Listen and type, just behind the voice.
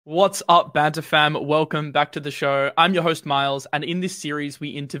What's up, Banter fam? Welcome back to the show. I'm your host, Miles, and in this series, we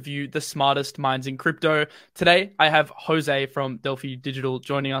interview the smartest minds in crypto. Today, I have Jose from Delphi Digital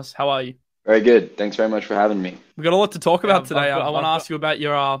joining us. How are you? Very good. Thanks very much for having me. We've got a lot to talk Yeah, about I've, today. I've I got, want to I've ask got, you about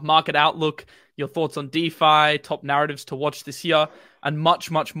your market outlook, your thoughts on DeFi, top narratives to watch this year, and much,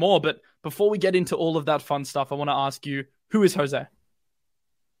 much more. But before we get into all of that fun stuff, I want to ask you, who is Jose?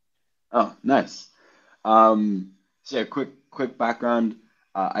 Oh, nice. So yeah, quick background.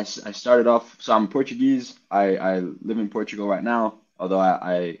 I started off, so I'm Portuguese. I live in Portugal right now, although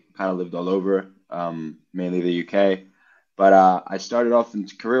I kind of lived all over, mainly the UK. But I started off in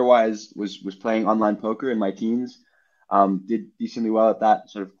career-wise was playing online poker in my teens. Did decently well at that,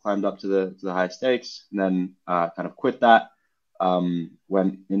 sort of climbed up to the high stakes, and then kind of quit that.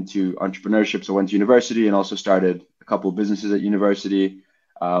 Went into entrepreneurship, so went to university and also started a couple of businesses at university,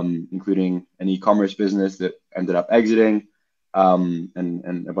 including an e-commerce business that ended up exiting,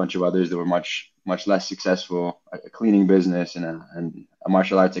 and a bunch of others that were much less successful, a cleaning business and a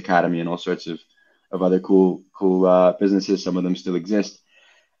martial arts academy and all sorts of other cool businesses. Some of them still exist.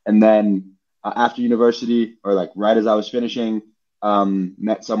 And then after university, or like right as I was finishing,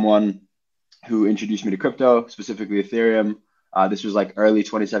 met someone who introduced me to crypto, specifically Ethereum. This was like early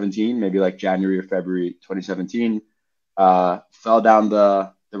 2017, maybe like January or February 2017. Fell down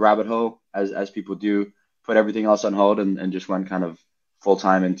the rabbit hole as people do, put everything else on hold and just went kind of full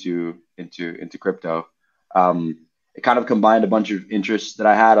time into crypto. It kind of combined a bunch of interests that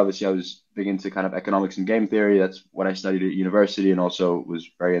I had. Obviously, I was big into kind of economics and game theory. That's what I studied at university, and also was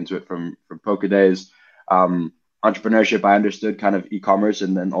very into it from poker days. Entrepreneurship, I understood kind of e-commerce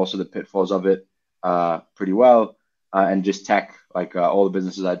and then also the pitfalls of it pretty well. And just tech, like all the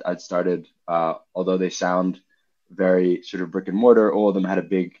businesses I'd started, although they sound very sort of brick and mortar, all of them had a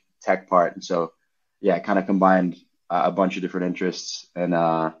big tech part. And so, yeah, it kind of combined a bunch of different interests, and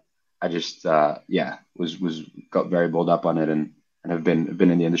I just yeah was got very bowled up on it, and have been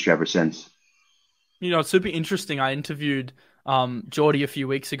in the industry ever since. It's super interesting. I interviewed Geordie a few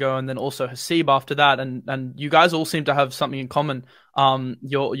weeks ago, and then also Hasib after that, and you guys all seem to have something in common.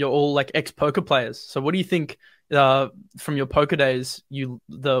 You're all like ex poker players. So what do you think from your poker days?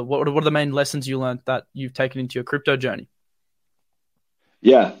 What are the main lessons you learned that you've taken into your crypto journey?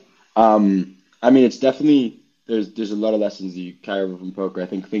 Yeah, I mean it's definitely there's a lot of lessons that you carry over from poker. I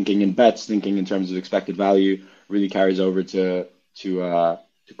think thinking in bets, thinking in terms of expected value, really carries over to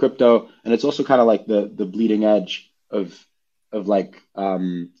crypto, and it's also kind of like the bleeding edge of like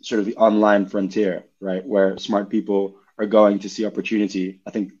sort of the online frontier, right? Where smart people are going to see opportunity. I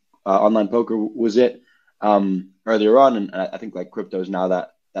think online poker was it earlier on, and I think like crypto is now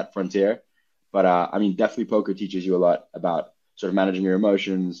that frontier. But I mean, definitely poker teaches you a lot about sort of managing your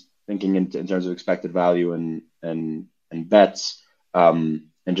emotions, thinking in terms of expected value and bets, and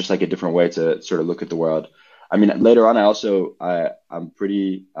just like a different way to sort of look at the world. I mean, later on, I'm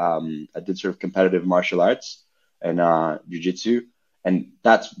pretty I did sort of competitive martial arts and jujitsu, and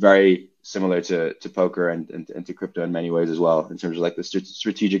that's very similar to poker and to crypto in many ways as well, in terms of like the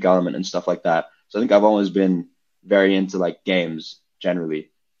strategic element and stuff like that. So I think I've always been very into like games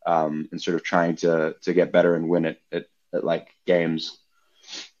generally, and sort of trying to get better and win at like games.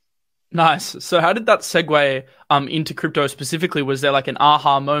 Nice. So how did that segue into crypto specifically? Was there like an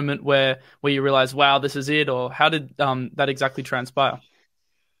aha moment where you realized, wow, this is it, or how did that exactly transpire?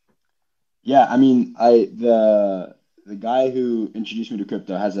 Yeah, I mean, the guy who introduced me to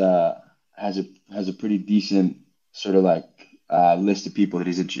crypto has a pretty decent sort of like list of people that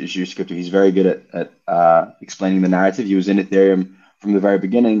he's introduced to crypto. He's very good at explaining the narrative. He was in Ethereum from the very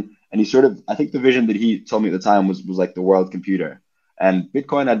beginning, and he sort of I think the vision that he told me at the time was like the world computer. And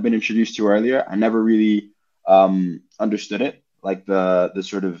Bitcoin I'd been introduced to earlier. I never really understood it, like the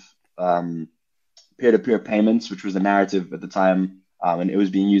sort of peer-to-peer payments, which was the narrative at the time, and it was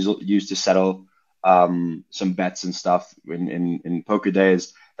being used to settle some bets and stuff in poker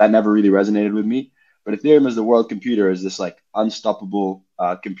days. That never really resonated with me. But Ethereum as the world computer is this like unstoppable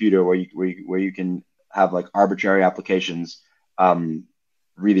computer where you can have like arbitrary applications.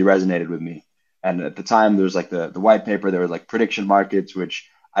 Really resonated with me. And at the time, there was like the white paper. There was like prediction markets, which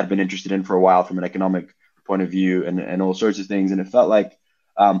I'd been interested in for a while from an economic point of view, and all sorts of things. And it felt like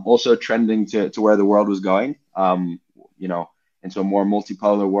also trending to where the world was going, you know, into a more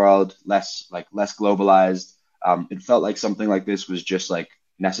multipolar world, less globalized. It felt like something like this was just like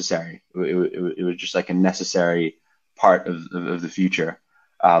necessary. It was just like a necessary part of the future.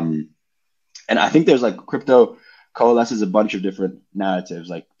 Um, and I think there's like crypto coalesces a bunch of different narratives.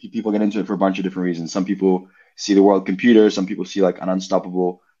 Like people get into it for a bunch of different reasons. Some people see the world computer. Some people see like an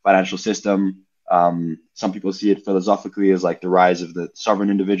unstoppable financial system. Some people see it philosophically as like the rise of the sovereign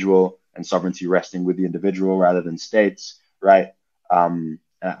individual and sovereignty resting with the individual rather than states, right? And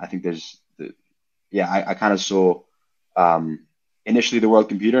I think I kind of saw initially the World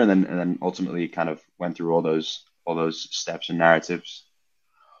Computer, and then ultimately kind of went through all those steps and narratives.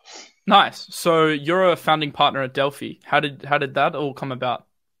 Nice. So you're a founding partner at Delphi. How did that all come about?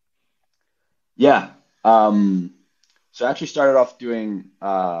 Yeah. So I actually started off doing.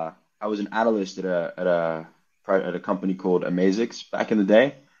 I was an analyst at a company called Amazix back in the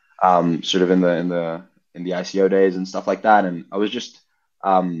day, sort of in the ICO days and stuff like that. And I was just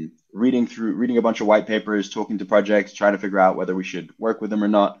reading a bunch of white papers, talking to projects, trying to figure out whether we should work with them or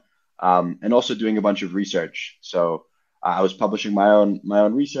not, and also doing a bunch of research. So I was publishing my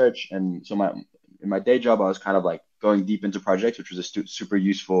own research, and so in my day job I was kind of like going deep into projects, which was a super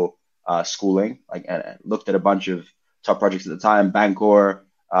useful schooling. Like, and looked at a bunch of top projects at the time, Bancor,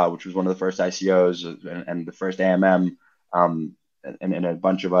 which was one of the first ICOs, and the first AMM, and a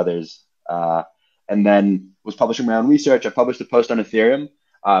bunch of others. And then was publishing my own research. I published a post on Ethereum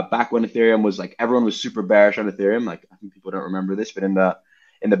back when Ethereum was like, everyone was super bearish on Ethereum. Like, I think people don't remember this, but in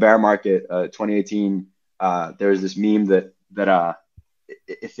the bear market, 2018, there was this meme that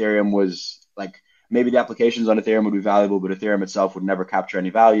Ethereum was like, maybe the applications on Ethereum would be valuable, but Ethereum itself would never capture any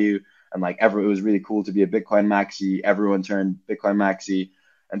value. And like, it was really cool to be a Bitcoin maxi. Everyone turned Bitcoin maxi.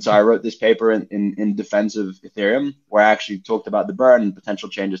 And so I wrote this paper in defense of Ethereum, where I actually talked about the burn and potential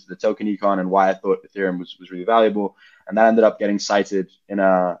changes to the token econ and why I thought Ethereum was really valuable. And that ended up getting cited in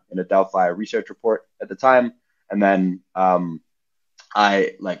a Delphi research report at the time. And then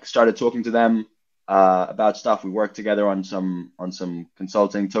I like started talking to them about stuff. We worked together on some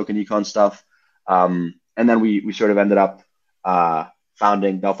consulting token econ stuff. And then we sort of ended up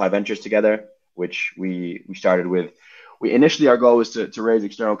founding Delphi Ventures together, which we started with. Initially, our goal was to raise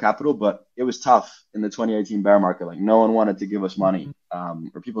external capital, but it was tough in the 2018 bear market. Like, no one wanted to give us money,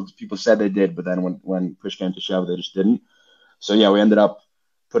 or people said they did, but then when push came to shove, they just didn't. So yeah, we ended up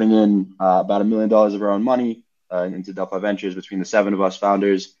putting in about $1 million of our own money into Delphi Ventures between the 7 of us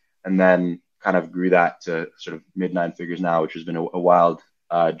founders, and then kind of grew that to sort of mid 9 figures now, which has been a wild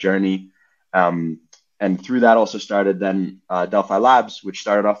journey. And through that also started then Delphi Labs, which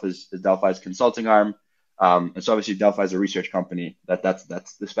started off as Delphi's consulting arm. And so obviously Delphi is a research company. That's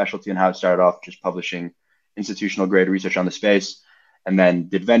the specialty and how it started off, just publishing institutional grade research on the space, and then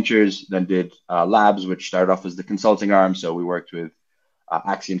did ventures, then did labs, which started off as the consulting arm. So we worked with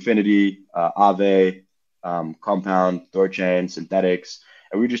Axie Infinity, Aave, Compound, Thorchain, Synthetics,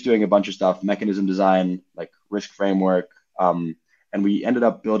 and we were just doing a bunch of stuff, mechanism design, like risk framework, and we ended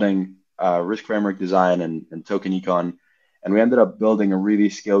up building risk framework design and token econ, and we ended up building a really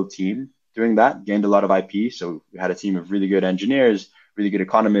skilled team doing that, gained a lot of IP. So we had a team of really good engineers, really good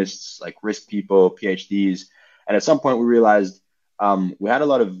economists, like risk people, PhDs. And at some point we realized we had a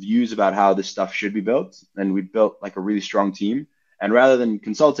lot of views about how this stuff should be built. And we built like a really strong team. And rather than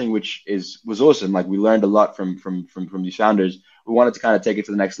consulting, which was awesome, like we learned a lot from these founders, we wanted to kind of take it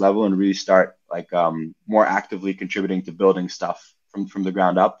to the next level and really start like more actively contributing to building stuff from the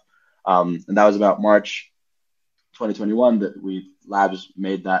ground up. And that was about March 2021 that Labs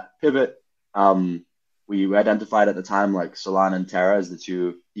made that pivot. We identified at the time like Solana and Terra as the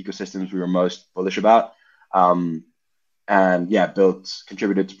 2 ecosystems we were most bullish about. And yeah,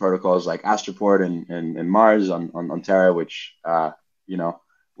 contributed to protocols like Astroport and Mars on Terra, which has been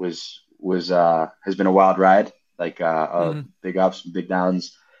a wild ride, like big ups, big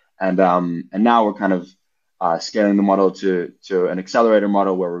downs, and now we're kind of scaling the model to an accelerator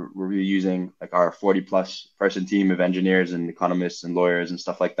model where we're really using like our 40 plus person team of engineers and economists and lawyers and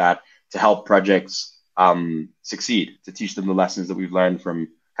stuff like that to help projects succeed, to teach them the lessons that we've learned from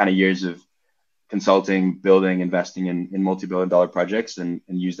kind of years of consulting, building, investing in multi-billion-dollar projects, and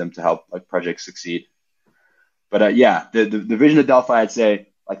use them to help like projects succeed. But yeah, the vision of Delphi, I'd say,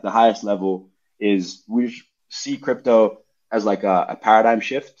 like the highest level is we see crypto as like a paradigm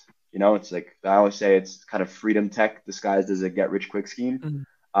shift. You know, it's like I always say, it's kind of freedom tech disguised as a get-rich-quick scheme.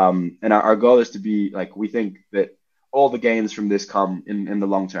 And our goal is to be like, we think that all the gains from this come in the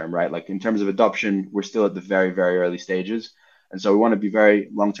long term, right? Like in terms of adoption, we're still at the very, very early stages. And so we want to be very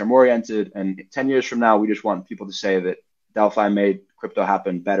long-term oriented. And 10 years from now, we just want people to say that Delphi made crypto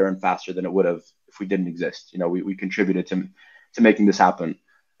happen better and faster than it would have if we didn't exist. You know, we contributed to making this happen.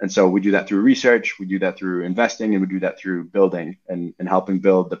 And so we do that through research, we do that through investing, and we do that through building and helping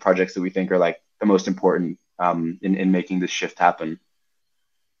build the projects that we think are like the most important in making this shift happen.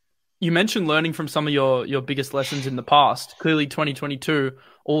 You mentioned learning from some of your biggest lessons in the past. Clearly 2022,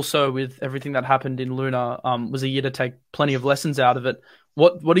 also with everything that happened in Luna, was a year to take plenty of lessons out of it.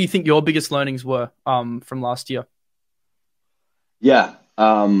 What do you think your biggest learnings were from last year? Yeah,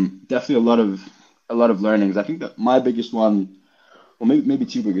 definitely a lot of learnings. I think that my biggest one, well, maybe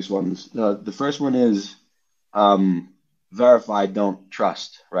two biggest ones. The first one is verify, don't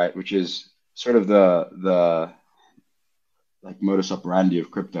trust, right? Which is sort of the like modus operandi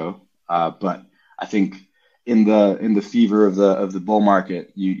of crypto. But I think in the fever of the bull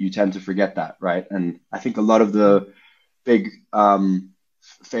market, you tend to forget that, right? And I think a lot of the big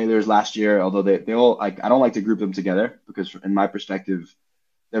failures last year, although they all like I don't like to group them together because in my perspective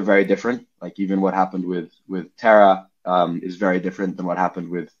they're very different. Like even what happened with Terra is very different than what happened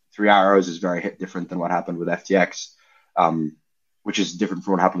with Three Arrows is very different than what happened with FTX, um, which is different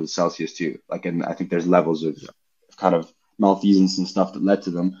from what happened with Celsius too. Like and I think there's levels of kind of malfeasance and stuff that led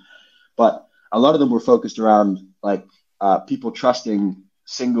to them, but a lot of them were focused around like people trusting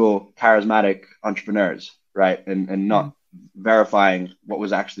single charismatic entrepreneurs, right, and Mm. not verifying what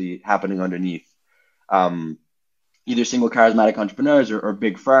was actually happening underneath. Um, Either single charismatic entrepreneurs or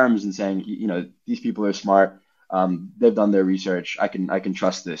big firms and saying, you know, these people are smart. They've done their research. I can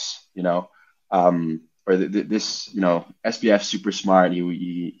trust this, you know, or this, you know, SBF super smart.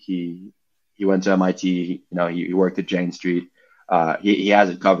 He went to MIT. You know, he worked at Jane Street. He has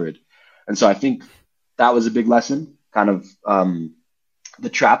it covered. And so I think that was a big lesson. Kind of the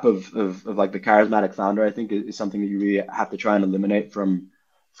trap of like the charismatic founder. I think is something that you really have to try and eliminate from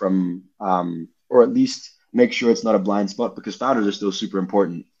or at least make sure it's not a blind spot because founders are still super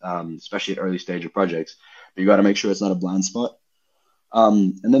important, especially at early stage of projects. But you got to make sure it's not a blind spot.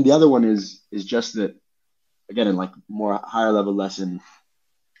 And then the other one is just that again, in like more higher level lesson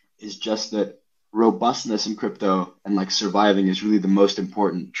is just that robustness in crypto and like surviving is really the most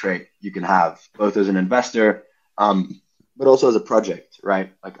important trait you can have, both as an investor, but also as a project,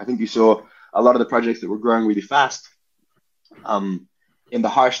 right? Like I think you saw a lot of the projects that were growing really fast. Um, in the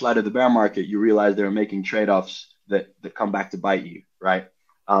harsh light of the bear market, you realize they're making trade-offs that come back to bite you, right?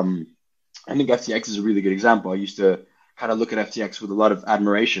 Um, I think FTX is a really good example. I used to kind of look at FTX with a lot of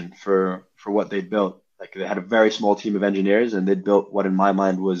admiration for what they built. Like they had a very small team of engineers, and they'd built what in my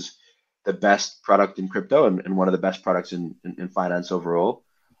mind was the best product in crypto and one of the best products in finance overall.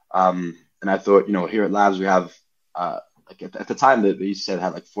 And I thought, you know, here at Labs we have like at the time that they said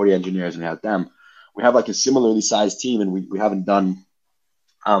had like 40 engineers and we had them. We have like a similarly sized team, and we haven't done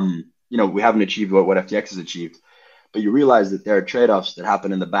you know, we haven't achieved what FTX has achieved, but you realize that there are trade-offs that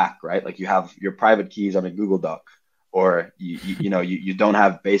happen in the back, right? Like you have your private keys on a Google Doc, or you know, you don't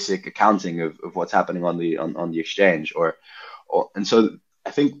have basic accounting of what's happening on the exchange, and so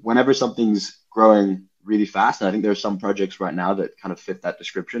I think whenever something's growing really fast, and I think there are some projects right now that kind of fit that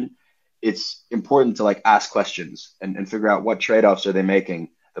description, it's important to like ask questions and figure out what trade-offs are they making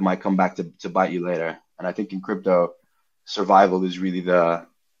that might come back to bite you later. And I think in crypto, survival is really the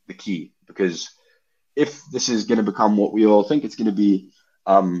key because if this is going to become what we all think it's going to be,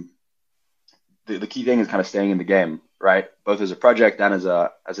 the key thing is kind of staying in the game, right? Both as a project and as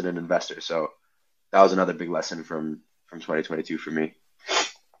an investor. So that was another big lesson from 2022 for me.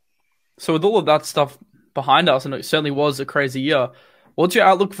 So with all of that stuff behind us, and it certainly was a crazy year. What's your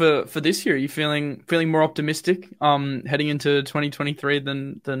outlook for this year? Are you feeling more optimistic heading into 2023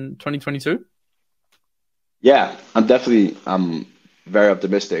 than 2022? Yeah, I'm definitely very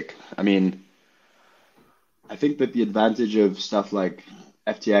optimistic. I mean, I think that the advantage of stuff like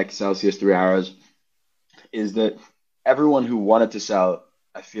FTX, Celsius, Three Arrows is that everyone who wanted to sell,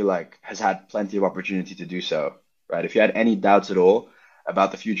 I feel like, has had plenty of opportunity to do so, right? If you had any doubts at all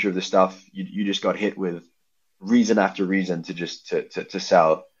about the future of the stuff, you just got hit with reason after reason to just to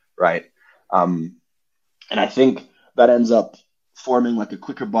sell, right? Um, and I think that ends up forming like a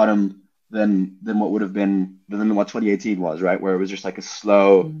quicker bottom than what would have been than what 2018 was, right? Where it was just like a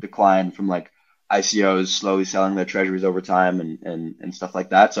slow Mm. decline from like ICOs slowly selling their treasuries over time and stuff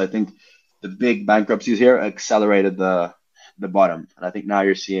like that. So I think the big bankruptcies here accelerated the bottom, and I think now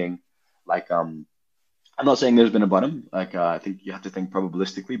you're seeing like I'm not saying there's been a bottom. Like I think you have to think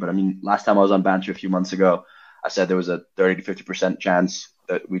probabilistically, but I mean last time I was on Banter a few months ago, I said there was a 30 to 50% chance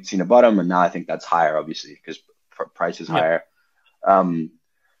that we'd seen a bottom, and now I think that's higher, obviously, because price is Yeah. higher. Um,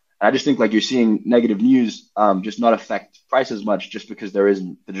 and I just think like you're seeing negative news just not affect price as much, just because there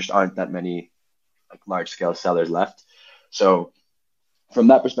just aren't that many like large scale sellers left. So from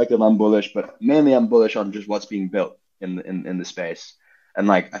that perspective, I'm bullish, but mainly I'm bullish on just what's being built in the space. And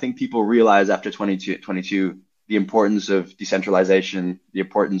like I think people realize after 22 the importance of decentralization, the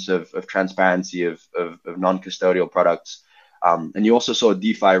importance of transparency of non-custodial products. And you also saw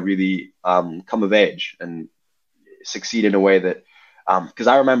DeFi really come of age and succeed in a way that because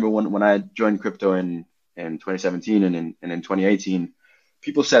I remember when I joined crypto in 2017 and in 2018,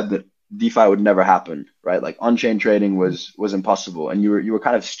 people said that DeFi would never happen, right? Like on-chain trading was impossible, and you were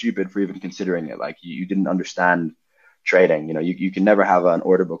kind of stupid for even considering it. Like you didn't understand trading. You know, you can never have an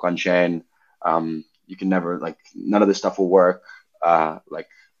order book on chain. You can never like none of this stuff will work. Like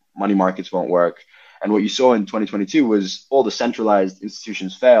money markets won't work. And what you saw in 2022 was all the centralized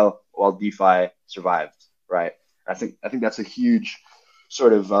institutions fail while DeFi survived, right? I think that's a huge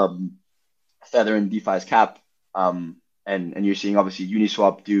sort of feather in DeFi's cap. And you're seeing obviously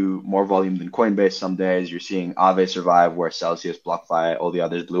Uniswap do more volume than Coinbase some days. You're seeing Aave survive where Celsius, BlockFi, all the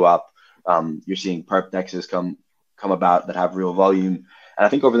others blew up. You're seeing perp dexes come about that have real volume. And I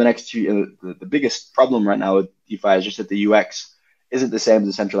think over the next 2 years, the biggest problem right now with DeFi is just that the UX isn't the same as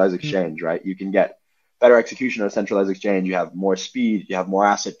a centralized exchange, right? You can get better execution on a centralized exchange. You have more speed. You have more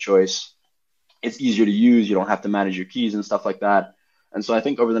asset choice. It's easier to use. You don't have to manage your keys and stuff like that. And so I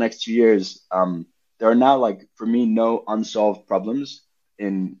think over the next 2 years, there are now, like, for me, no unsolved problems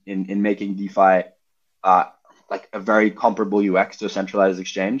in making DeFi like a very comparable UX to a centralized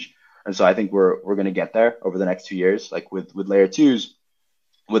exchange. And so I think we're going to get there over the next 2 years, like with layer twos,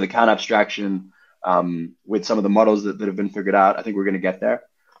 with account abstraction, with some of the models that have been figured out. I think we're going to get there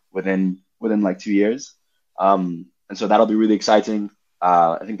within like 2 years. And so that'll be really exciting.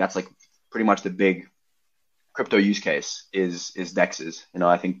 I think that's like pretty much the big crypto use case is DEXs. You know,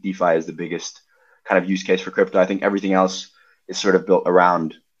 I think DeFi is the biggest kind of use case for crypto. I think everything else is sort of built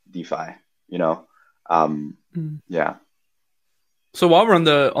around DeFi, you know? Yeah. So while we're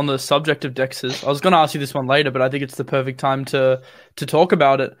on the subject of DEXs, I was going to ask you this one later, but I think it's the perfect time to talk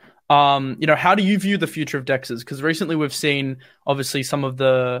about it. You know, how do you view the future of DEXs? Because recently we've seen obviously some of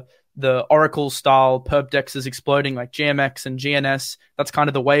the Oracle style perp DEXs exploding, like GMX and GNS. That's kind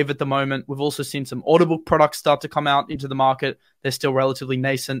of the wave at the moment. We've also seen some order book products start to come out into the market. They're still relatively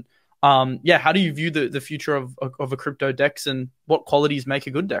nascent. Yeah, how do you view the future of a crypto DEX, and what qualities make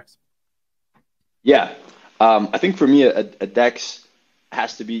a good DEX? Yeah. I think for me, a DEX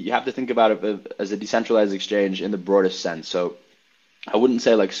has to be, you have to think about it as a decentralized exchange in the broadest sense. So I wouldn't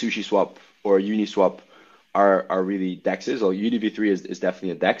say like SushiSwap or Uniswap are really DEXs. Or UDB3 is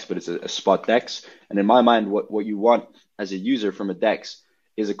definitely a DEX, but it's a spot DEX. And in my mind, what you want as a user from a DEX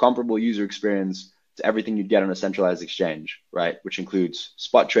is a comparable user experience to everything you'd get on a centralized exchange, right? Which includes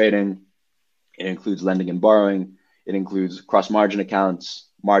spot trading, it includes lending and borrowing, it includes cross-margin accounts,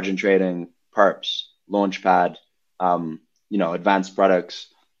 margin trading, perps, launchpad, you know, advanced products,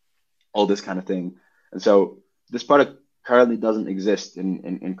 all this kind of thing. And so this product currently doesn't exist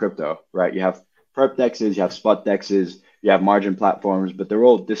in crypto, right? You have perp dexes, you have spot dexes, you have margin platforms, but they're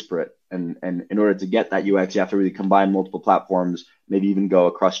all disparate. And in order to get that UX, you have to really combine multiple platforms, maybe even go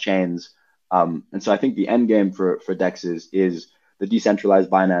across chains. And so I think the end game for dexes is the decentralized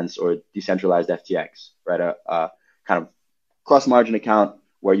Binance or decentralized FTX, right? A kind of cross-margin account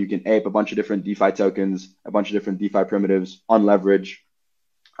where you can ape a bunch of different DeFi tokens, a bunch of different DeFi primitives on leverage,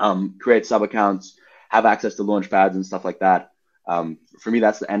 create sub-accounts, have access to launch pads and stuff like that. For me,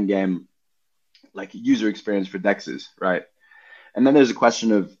 that's the end game, like user experience for DEXs, right? And then there's a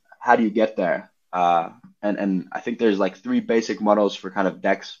question of how do you get there? And I think there's like three basic models for kind of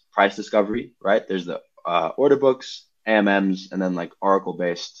DEX price discovery, right? There's the order books, AMMs, and then like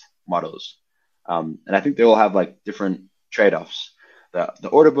Oracle-based models. And I think they all have like different trade-offs. The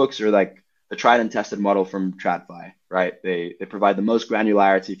order books are like the tried and tested model from TradFi, right? They provide the most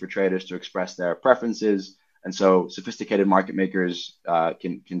granularity for traders to express their preferences, and so sophisticated market makers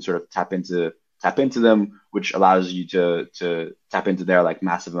can sort of tap into them, which allows you to tap into their like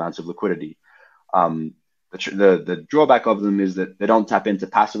massive amounts of liquidity. The drawback of them is that they don't tap into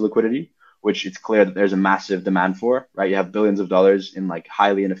passive liquidity, which it's clear that there's a massive demand for, right? You have billions of dollars in like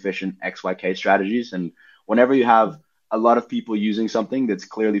highly inefficient XYK strategies, and whenever you have a lot of people using something that's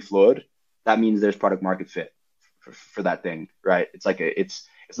clearly flawed, that means there's product market fit for that thing, right? It's like it's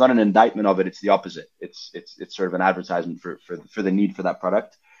not an indictment of it; it's the opposite. It's sort of an advertisement for the need for that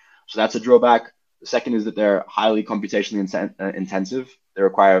product. So that's a drawback. The second is that they're highly computationally intensive. They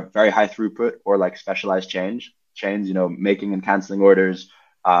require very high throughput or like specialized chains. You know, making and canceling orders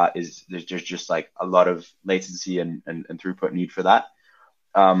there's just like a lot of latency and throughput need for that.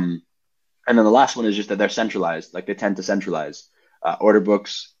 And then the last one is just that they're centralized, like they tend to centralize. Order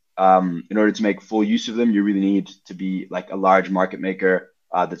books, in order to make full use of them, you really need to be like a large market maker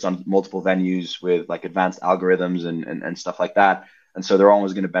that's on multiple venues with like advanced algorithms and stuff like that. And so they're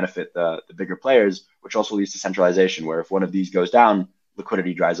always going to benefit the bigger players, which also leads to centralization, where if one of these goes down,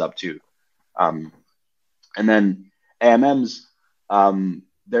 liquidity dries up too. And then AMMs,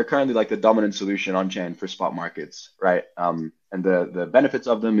 they're currently like the dominant solution on chain for spot markets, right? And the benefits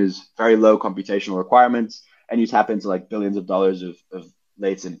of them is very low computational requirements, and you tap into like billions of dollars of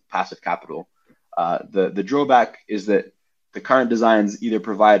latent passive capital. The drawback is that the current designs either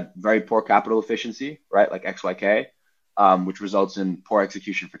provide very poor capital efficiency, right, like XYK, which results in poor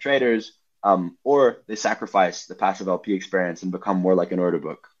execution for traders, or they sacrifice the passive LP experience and become more like an order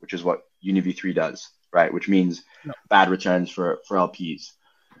book, which is what UniV3 does, right, which means bad returns for LPs.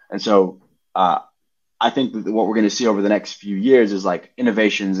 And so I think that what we're going to see over the next few years is like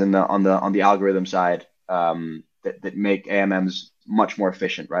innovations on the algorithm side that make AMMs much more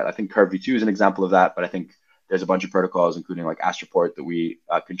efficient, right? I think Curve V2 is an example of that, but I think there's a bunch of protocols, including like Astroport, that we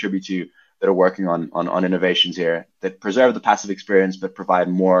contribute to, that are working on innovations here that preserve the passive experience but provide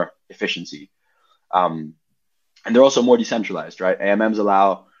more efficiency. And they're also more decentralized, right? AMMs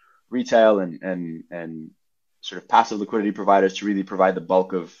allow retail and sort of passive liquidity providers to really provide the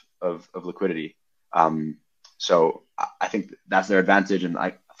bulk of liquidity. So I think that's their advantage, and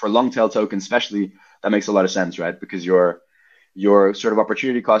for long tail tokens especially, that makes a lot of sense, right? Because your sort of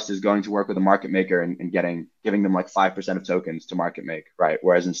opportunity cost is going to work with a market maker and giving them like 5% of tokens to market make, right?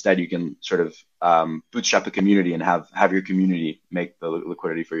 Whereas instead you can sort of bootstrap a community and have your community make the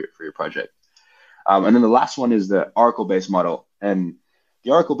liquidity for your project. And then the last one is the Oracle-based model, and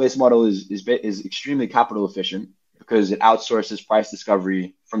the Oracle-based model is extremely capital efficient because it outsources price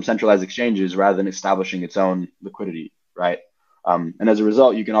discovery from centralized exchanges rather than establishing its own liquidity, right? And as a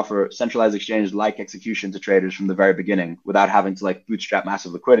result, you can offer centralized exchange-like execution to traders from the very beginning without having to like bootstrap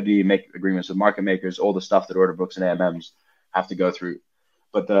massive liquidity, make agreements with market makers, all the stuff that order books and AMMs have to go through.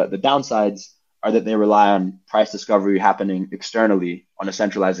 But the downsides are that they rely on price discovery happening externally on a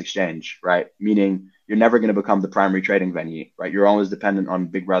centralized exchange, right? Meaning you're never going to become the primary trading venue, right? You're always dependent on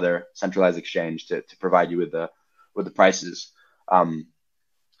Big Brother centralized exchange to provide you with the prices.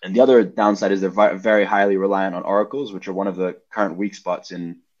 And the other downside is they're very highly reliant on oracles, which are one of the current weak spots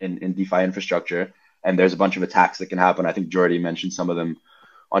in DeFi infrastructure. And there's a bunch of attacks that can happen. I think Jordi mentioned some of them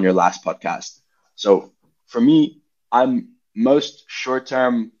on your last podcast. So for me, I'm most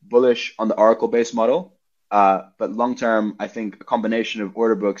short-term bullish on the oracle-based model. But long-term, I think a combination of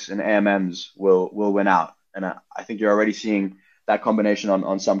order books and AMMs will win out. And I think you're already seeing that combination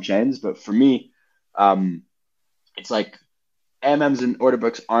on some chains. But for me, it's like AMMs and order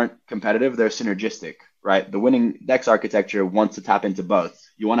books aren't competitive, they're synergistic, right? The winning DEX architecture wants to tap into both.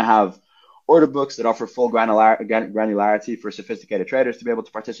 You want to have order books that offer full granularity for sophisticated traders to be able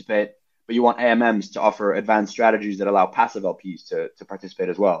to participate, but you want AMMs to offer advanced strategies that allow passive LPs to participate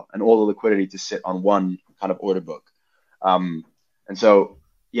as well, and all the liquidity to sit on one kind of order book. And so,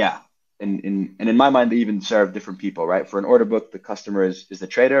 yeah, in my mind, they even serve different people, right? For an order book, the customer is the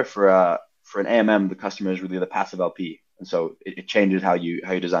trader. For an AMM, the customer is really the passive LP. And so it changes how you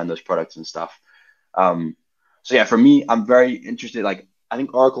design those products and stuff. So yeah, for me, I'm very interested. Like, I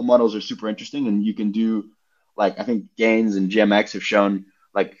think Oracle models are super interesting, and you can do like, I think Gains and GMX have shown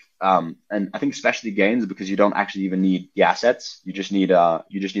like, and I think especially Gains, because you don't actually even need the assets. You just need a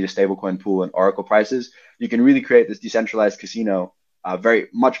stablecoin pool and Oracle prices. You can really create this decentralized casino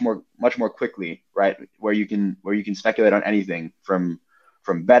much more quickly, right? Where you can speculate on anything from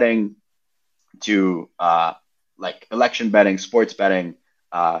betting to like election betting, sports betting,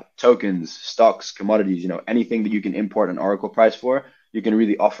 tokens, stocks, commodities, anything that you can import an Oracle price for, you can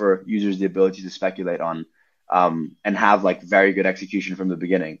really offer users the ability to speculate on, and have like very good execution from the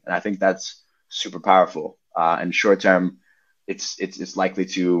beginning. And I think that's super powerful. And short term, it's likely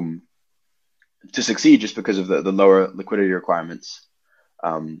to succeed just because of the lower liquidity requirements.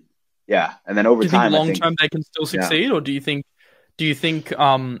 Yeah. And then over time, long term they can still succeed, or do you think,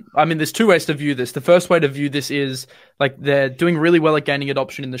 I mean, there's two ways to view this. The first way to view this is like they're doing really well at gaining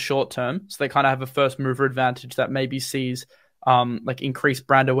adoption in the short term. So they kind of have a first mover advantage that maybe sees like increased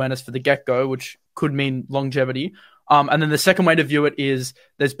brand awareness for the get-go, which could mean longevity. And then the second way to view it is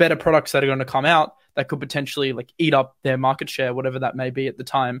there's better products that are going to come out that could potentially like eat up their market share, whatever that may be at the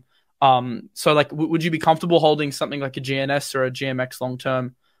time. So like, would you be comfortable holding something like a GNS or a GMX long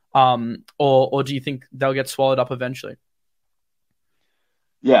term? Or do you think they'll get swallowed up eventually?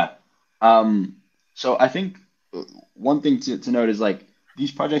 Yeah. So I think one thing to note is like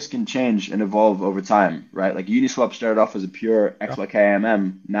these projects can change and evolve over time, right? Like Uniswap started off as a pure XYK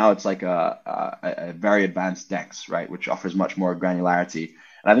AMM. Now it's like a very advanced DEX, right? Which offers much more granularity.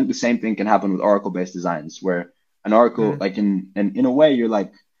 And I think the same thing can happen with Oracle-based designs, where an Oracle, like in a way,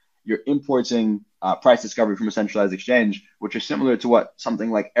 you're importing price discovery from a centralized exchange, which is similar to what something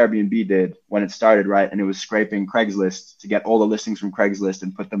like Airbnb did when it started, right? And it was scraping Craigslist to get all the listings from Craigslist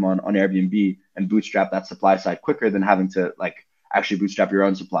and put them on Airbnb and bootstrap that supply side quicker than having to like actually bootstrap your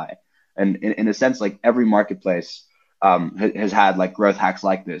own supply. And in a sense, like every marketplace has had like growth hacks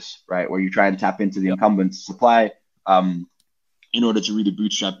like this, right? Where you try and tap into the incumbent supply in order to really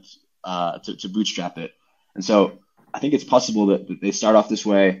to bootstrap it. And so I think it's possible that they start off this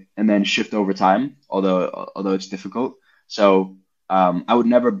way and then shift over time, although it's difficult. So I would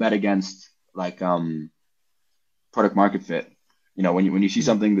never bet against like product market fit. You know, when you see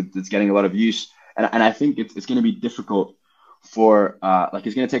something that's getting a lot of use, and I think it's going to be difficult for like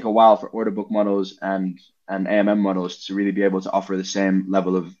it's going to take a while for order book models and AMM models to really be able to offer the same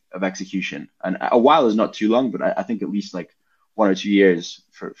level of execution. And a while is not too long, but I think at least like 1 or 2 years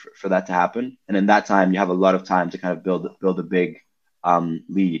for that to happen. And in that time, you have a lot of time to kind of build a big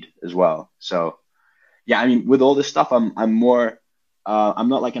lead as well. So yeah, I mean, with all this stuff, I'm more I'm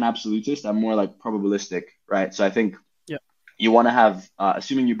not like an absolutist. I'm more like probabilistic, right? So I think Yeah. you want to have,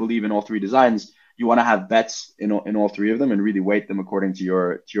 assuming you believe in all three designs, you want to have bets in all three of them and really weight them according to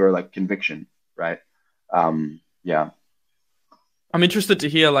your like conviction, right? Yeah. I'm interested to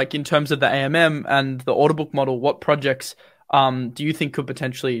hear, like, in terms of the AMM and the order book model, what projects do you think could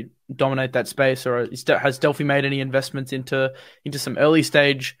potentially dominate that space, or has Delphi made any investments into some early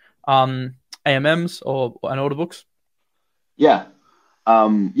stage AMMs or and order books? Yeah.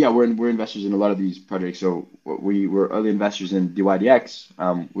 Yeah, we're investors in a lot of these projects. So we were early investors in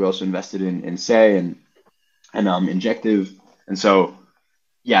DYDX. We also invested in Say and Injective. And so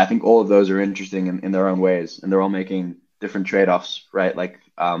yeah, I think all of those are interesting in their own ways, and they're all making different trade-offs, right? Like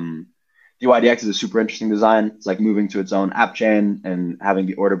DYDX is a super interesting design. It's like moving to its own app chain and having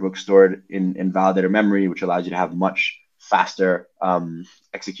the order book stored in validator memory, which allows you to have much faster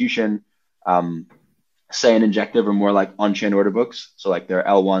execution. Say and Injective are more like on-chain order books. So like they're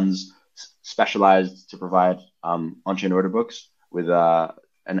L1s specialized to provide on-chain order books with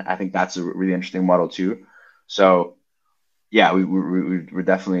and I think that's a really interesting model too. So yeah, we're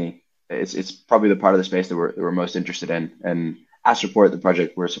definitely it's probably the part of the space that we're most interested in. And Astroport, the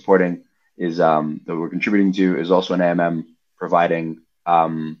project we're supporting, is that we're contributing to, is also an AMM providing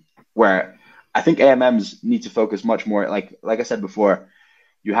where I think AMMs need to focus much more. Like I said before,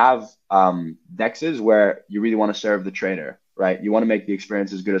 you have dexes where you really want to serve the trader, right? You want to make the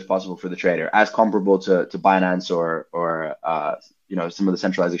experience as good as possible for the trader, as comparable to Binance or some of the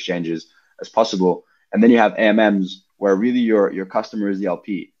centralized exchanges as possible. And then you have AMMs where really your customer is the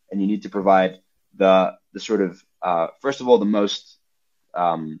LP, and you need to provide the sort of first of all the most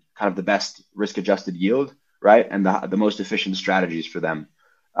kind of the best risk adjusted yield, right, and the most efficient strategies for them.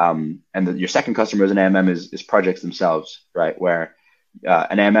 Your second customer as an AMM is projects themselves, right, where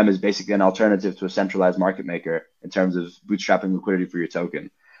an AMM is basically an alternative to a centralized market maker in terms of bootstrapping liquidity for your token.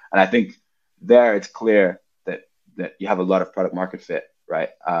 And I think there it's clear that you have a lot of product market fit, right?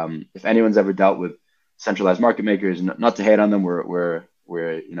 If anyone's ever dealt with centralized market makers, not to hate on them, we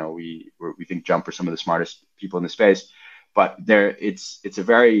think Jump are some of the smartest people in the space, but it's a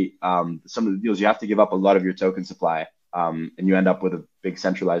very some of the deals you have to give up a lot of your token supply, and you end up with a big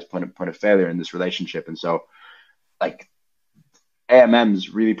centralized point of failure in this relationship. And so, like,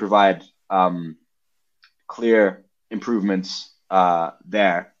 AMMs really provide clear improvements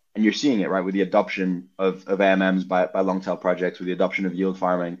there, and you're seeing it, right, with the adoption of AMMs by long tail projects, with the adoption of yield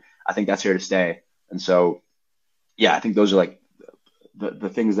farming. I think that's here to stay. And so, yeah, I think those are like the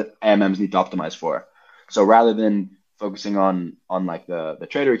things that AMMs need to optimize for. So rather than focusing on like the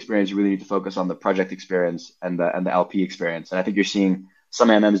trader experience, you really need to focus on the project experience and the LP experience. And I think you're seeing some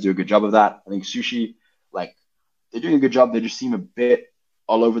AMMs do a good job of that. I think Sushi, like, they're doing a good job. They just seem a bit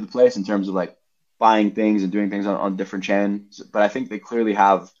all over the place in terms of like buying things and doing things on different chains. But I think they clearly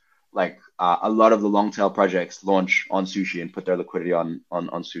have like a lot of the long tail projects launch on Sushi and put their liquidity on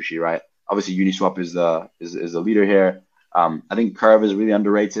Sushi, right? Obviously, Uniswap is the leader here. I think Curve is really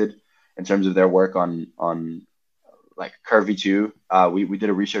underrated in terms of their work on like Curve V2. We did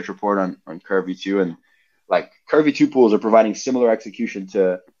a research report on Curve V2, and like Curve V2 pools are providing similar execution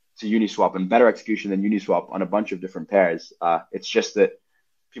to Uniswap and better execution than Uniswap on a bunch of different pairs. It's just that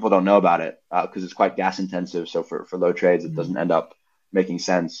people don't know about it because it's quite gas intensive. So for low trades, it doesn't end up making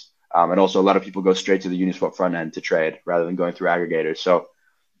sense. And also a lot of people go straight to the Uniswap front end to trade rather than going through aggregators. So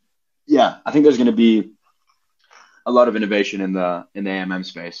yeah, I think there's going to be a lot of innovation in the AMM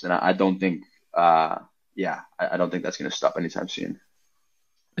space, and I don't think I don't think that's going to stop anytime soon.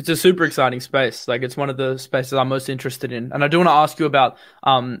 It's a super exciting space. Like, it's one of the spaces I'm most interested in. And I do want to ask you about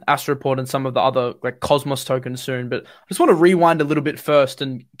Astroport and some of the other like Cosmos tokens soon, but I just want to rewind a little bit first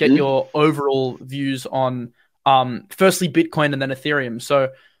and get your overall views on firstly Bitcoin and then Ethereum.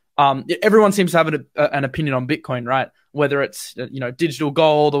 So everyone seems to have an opinion on Bitcoin, right? Whether it's digital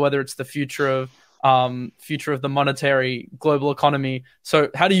gold or whether it's the future of the monetary global economy.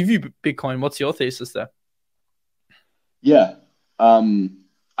 So how do you view Bitcoin? What's your thesis there? Yeah.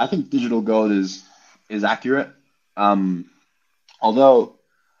 I think digital gold is accurate. Although,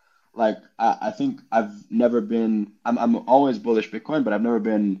 like, I think I've never been, I'm always bullish Bitcoin, but I've never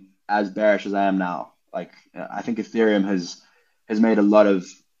been as bearish as I am now. Like, I think Ethereum has made a lot of,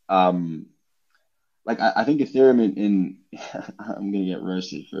 um, like, I think Ethereum I'm gonna get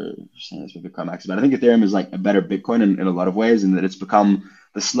roasted for saying this with Bitcoin Max, but I think Ethereum is like a better Bitcoin in a lot of ways, in that it's become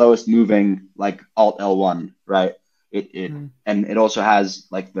the slowest moving like alt L1, right? Mm. And it also has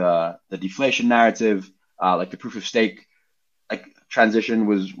like the deflation narrative, like the proof of stake like transition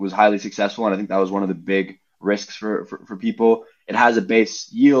was highly successful, and I think that was one of the big risks for people. It has a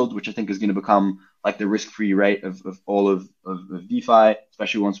base yield, which I think is going to become like the risk-free rate of all of DeFi,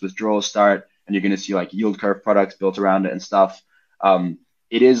 especially once withdrawals start, and you're going to see like yield curve products built around it and stuff.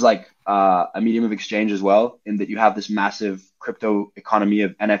 It is like a medium of exchange as well, in that you have this massive crypto economy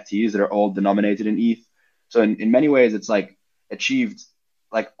of NFTs that are all denominated in ETH. So in many ways, it's like achieved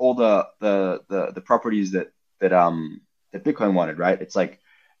like all the properties that Bitcoin wanted, right? It's like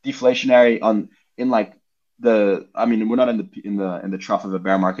deflationary on in like I mean, we're not in the trough of a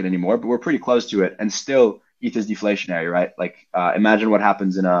bear market anymore, but we're pretty close to it, and still ETH is deflationary, right? Like imagine what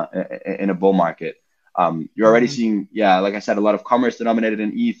happens in a bull market. You're already Mm. seeing, yeah, like I said, a lot of commerce denominated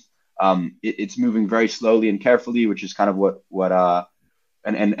in ETH. It's moving very slowly and carefully, which is kind of what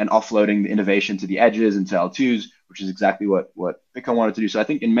and offloading the innovation to the edges and to L2s, which is exactly what Bitcoin wanted to do. So I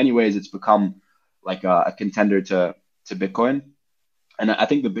think in many ways it's become like a contender to Bitcoin. And I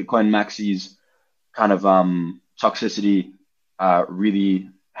think the Bitcoin maxis kind of toxicity really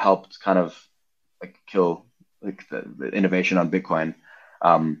helped kind of like kill like the innovation on Bitcoin.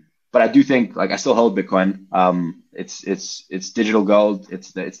 But I do think like I still hold Bitcoin. It's digital gold.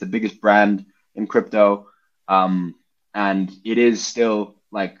 It's the biggest brand in crypto, and it is still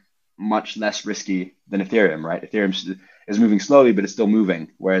like much less risky than Ethereum, right? Ethereum is moving slowly, but it's still moving,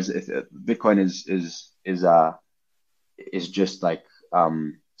 whereas if Bitcoin is just like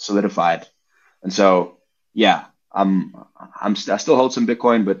solidified. And so, yeah, I still hold some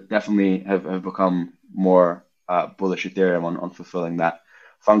Bitcoin, but definitely have become more bullish Ethereum on fulfilling that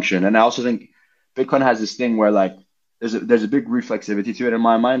function. And I also think Bitcoin has this thing where like there's a big reflexivity to it in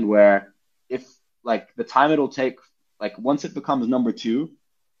my mind, where if like the time it'll take, like once it becomes number two,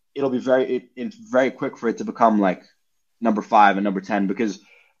 it'll be it's very quick for it to become like number five and number 10, because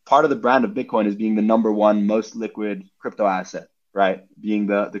part of the brand of Bitcoin is being the number one most liquid crypto asset, right? Being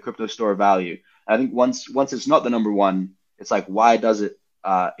the crypto store of value. I think once it's not the number one, it's like, why does it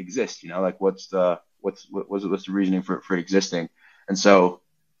exist? You know, like what's the reasoning for it existing? And so,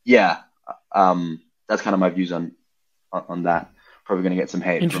 yeah, that's kind of my views on that. Probably going to get some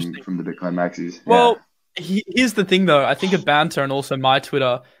hate Interesting. from the Bitcoin maxis. Yeah. Well, here's the thing, though. I think at Banter and also my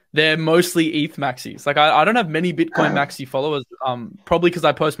Twitter, they're mostly ETH maxis. Like, I don't have many Bitcoin maxi followers, probably because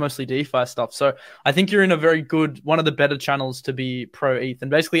I post mostly DeFi stuff. So I think you're in a very good, one of the better channels to be pro ETH.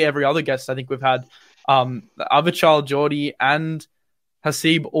 And basically every other guest I think we've had, Avichal, Geordie, and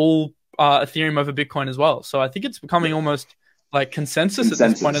Hasib all Ethereum over Bitcoin as well. So I think it's becoming almost like consensus at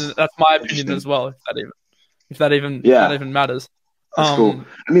this point, and Consensus. that's my opinion as Interesting. well, if that Yeah. even matters. That's cool.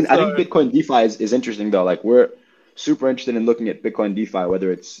 I mean, I think So Bitcoin DeFi is interesting though. Like we're super interested in looking at Bitcoin DeFi,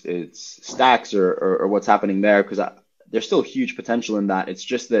 whether it's stacks or what's happening there, because there's still huge potential in that. It's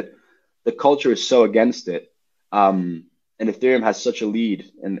just that the culture is so against it, and Ethereum has such a lead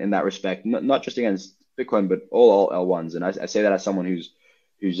in that respect, not just against Bitcoin, but all L1s. And I say that as someone who's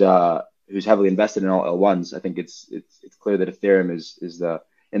heavily invested in all L1s. I think it's clear that Ethereum is the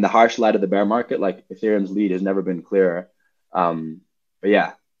in the harsh light of the bear market. Like Ethereum's lead has never been clearer. But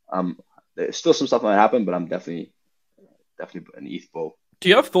yeah, there's still some stuff that might happen, but I'm definitely an ETH bull. do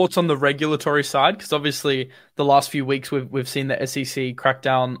you have thoughts on the regulatory side? Because obviously, the last few weeks we've seen the SEC crack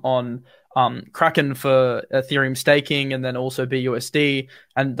down on Kraken for Ethereum staking, and then also BUSD,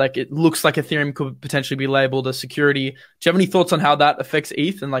 and like it looks like Ethereum could potentially be labeled a security. Do you have any thoughts on how that affects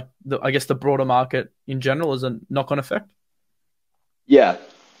ETH and like I guess the broader market in general as a knock-on effect? Yeah.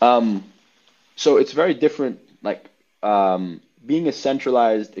 Um, so it's very different. Like being a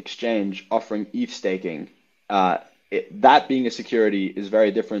centralized exchange offering ETH staking, that being a security is very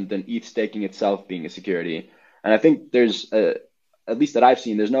different than ETH staking itself being a security. And I think at least that I've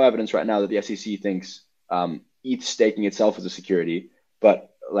seen, there's no evidence right now that the SEC thinks ETH staking itself is a security,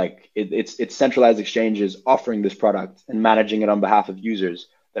 but like it's centralized exchanges offering this product and managing it on behalf of users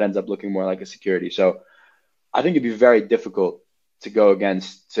that ends up looking more like a security. So I think it'd be very difficult to go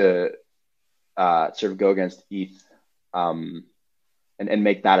against to sort of go against ETH, um, and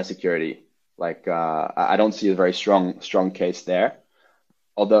make that a security. Like I don't see a very strong case there.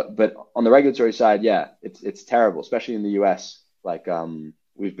 Although, but on the regulatory side, yeah, it's terrible, especially in the US. Like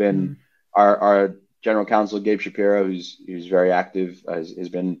we've been Mm. our general counsel Gabe Shapiro, who's very active, has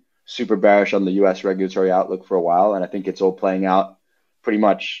been super bearish on the U.S. regulatory outlook for a while, and I think it's all playing out pretty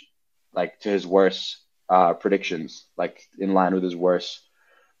much like to his worst predictions, like in line with his worst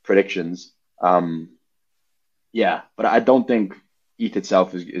predictions. Yeah, but I don't think ETH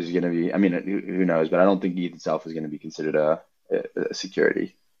itself is going to be. I mean, who knows? But I don't think ETH itself is going to be considered a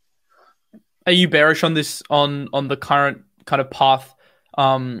security. Are you bearish on this on the current kind of path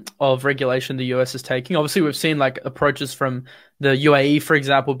of regulation the US is taking? Obviously, we've seen like approaches from the UAE, for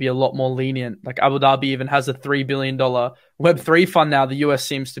example, be a lot more lenient. Like Abu Dhabi even has a $3 billion Web3 fund now. The US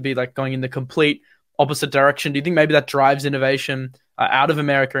seems to be like going in the complete opposite direction. Do you think maybe that drives innovation out of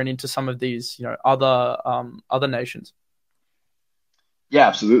America and into some of these, other nations? Yeah,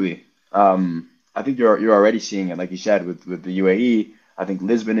 absolutely. I think you're already seeing it, like you said, with the UAE. I think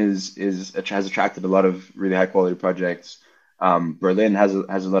Lisbon has attracted a lot of really high quality projects. Berlin has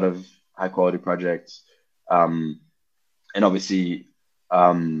a lot of high quality projects, and obviously,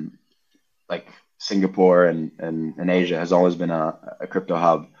 like Singapore and Asia has always been a crypto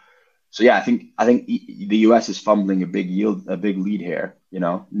hub. So yeah, I think the US is fumbling a big lead here.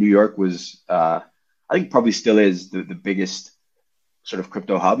 New York was, I think probably still is the biggest sort of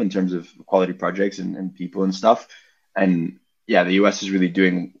crypto hub in terms of quality projects and people and stuff. And yeah, the US is really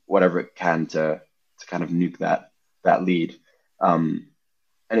doing whatever it can to kind of nuke that lead. And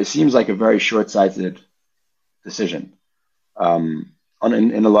it seems like a very short-sighted decision, in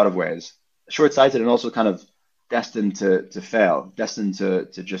a lot of ways. Short-sighted and also kind of destined to fail, destined to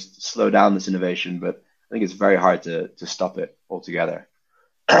just slow down this innovation. But I think it's very hard to stop it altogether.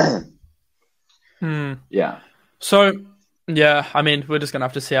 Yeah. So, yeah, I mean, we're just going to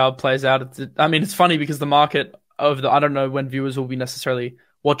have to see how it plays out. I mean, it's funny because the market I don't know when viewers will be necessarily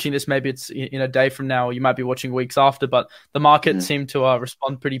watching this. Maybe it's in a day from now, or you might be watching weeks after, but the market seemed to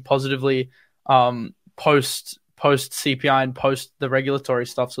respond pretty positively post CPI and post the regulatory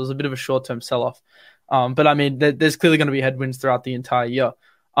stuff. So it was a bit of a short-term sell-off. But I mean, there's clearly going to be headwinds throughout the entire year.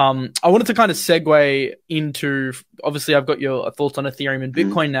 I wanted to kind of segue into, obviously, I've got your thoughts on Ethereum and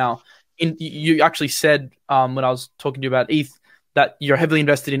Bitcoin now. You actually said when I was talking to you about ETH that you're heavily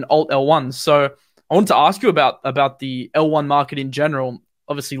invested in alt L1s. So I wanted to ask you about the L1 market in general.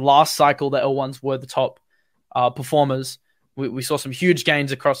 Obviously, last cycle, the L1s were the top performers. We saw some huge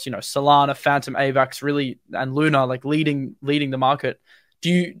gains across, Solana, Phantom, AVAX, really, and Luna, like leading the market.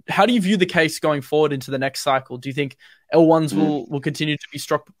 How do you view the case going forward into the next cycle? Do you think L1s will continue to be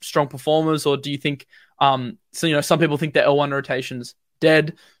strong performers, or do you think some people think the L1 rotation's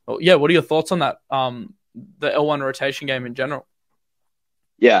dead? Yeah, what are your thoughts on that? The L1 rotation game in general.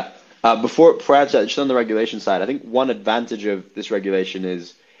 Yeah. Before I answer that, just on the regulation side, I think one advantage of this regulation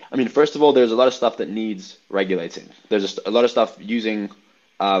is, I mean, first of all, there's a lot of stuff that needs regulating. There's a lot of stuff using,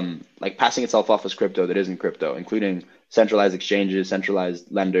 like passing itself off as crypto that isn't crypto, including centralized exchanges,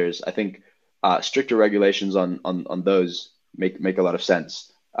 centralized lenders. I think stricter regulations on those make a lot of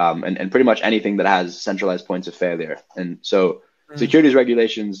sense, and pretty much anything that has centralized points of failure. And so securities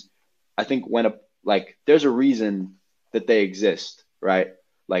regulations, I think there's a reason that they exist, right?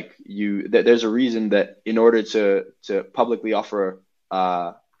 Like there's a reason that in order to publicly offer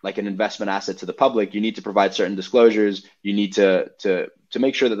like an investment asset to the public, you need to provide certain disclosures. You need to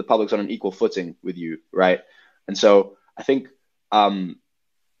make sure that the public's on an equal footing with you, right? And so I think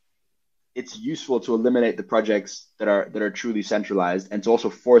it's useful to eliminate the projects that are truly centralized, and to also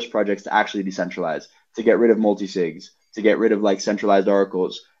force projects to actually decentralize, to get rid of multi-sigs, to get rid of like centralized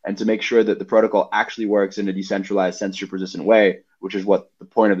oracles, and to make sure that the protocol actually works in a decentralized, censorship-resistant way, which is what the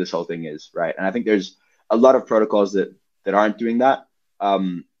point of this whole thing is, right? And I think there's a lot of protocols that aren't doing that,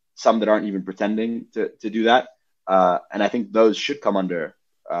 some that aren't even pretending to do that, and I think those should come under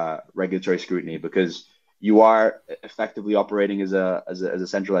regulatory scrutiny, because you are effectively operating as a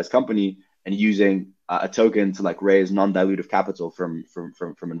centralized company and using a token to like raise non-dilutive capital from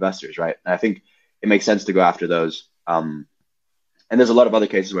investors, right? And I think it makes sense to go after those. And there's a lot of other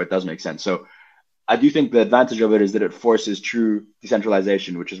cases where it does make sense. So I do think the advantage of it is that it forces true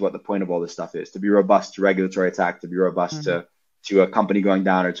decentralization, which is what the point of all this stuff is: to be robust to regulatory attack, to be robust to a company going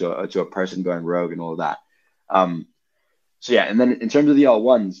down, or to a person going rogue, and all of that. So yeah, and then in terms of the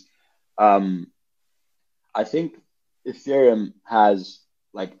L1s, I think Ethereum has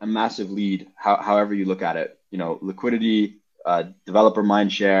like a massive lead, however you look at it. Liquidity, developer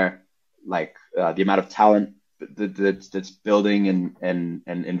mindshare, like the amount of talent that's building and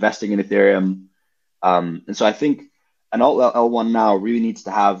investing in Ethereum. And so I think an alt L1 now really needs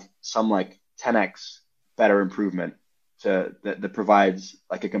to have some like 10x better improvement that provides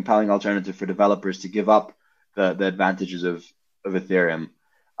like a compelling alternative for developers to give up the advantages of Ethereum.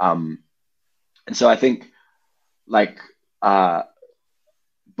 And so I think like uh,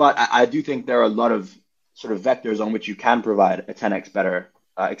 but I do think there are a lot of sort of vectors on which you can provide a 10x better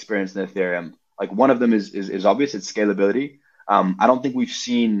experience than Ethereum. Like one of them is obvious, it's scalability. I don't think we've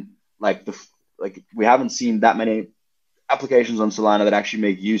seen like we haven't seen that many applications on Solana that actually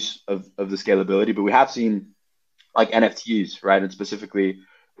make use of the scalability, but we have seen like NFTs, right? And specifically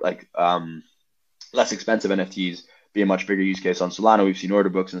like less expensive NFTs be a much bigger use case on Solana. We've seen order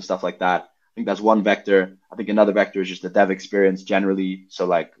books and stuff like that. I think that's one vector. I think another vector is just the dev experience generally. So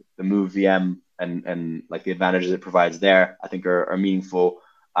like the Move VM and like the advantages it provides there, I think are meaningful.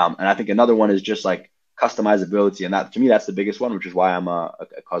 And I think another one is just like customizability, and that to me that's the biggest one, which is why I'm a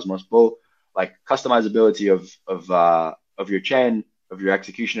Cosmos bull. Like customizability of your chain, of your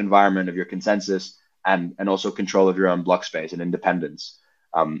execution environment, of your consensus, and also control of your own block space and independence.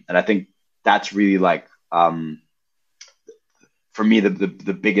 And I think that's really like for me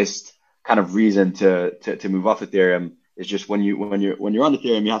the biggest kind of reason to move off Ethereum is just when you're on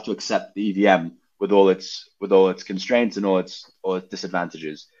Ethereum, you have to accept the EVM with all its constraints and all its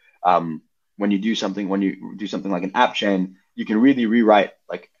disadvantages. When you do something like an app chain, you can really rewrite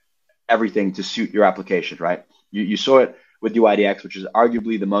like everything to suit your application, right? You saw it with UIDX, which is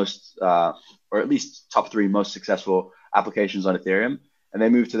arguably the most, or at least top three most successful applications on Ethereum, and they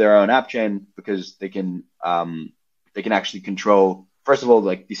moved to their own app chain because they can actually control, first of all,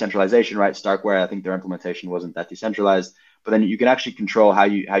 like decentralization, right? Starkware, I think their implementation wasn't that decentralized, but then you can actually control how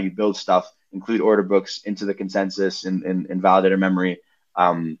you build stuff, include order books into the consensus in validator memory,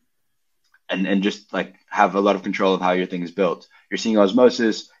 and just like have a lot of control of how your thing is built. You're seeing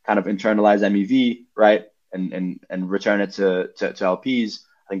Osmosis kind of internalize MEV, right? And return it to LPs.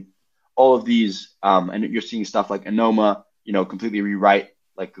 I think all of these, and you're seeing stuff like Anoma, completely rewrite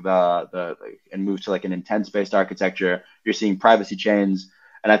like and move to like an intense-based architecture. You're seeing privacy chains,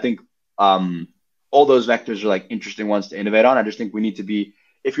 and I think all those vectors are like interesting ones to innovate on. I just think we need to be,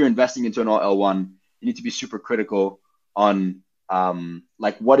 if you're investing into an all L1, you need to be super critical on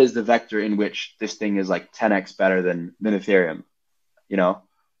like what is the vector in which this thing is like 10x better than Ethereum, you know?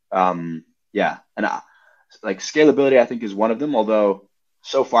 Yeah, and like scalability, I think is one of them. Although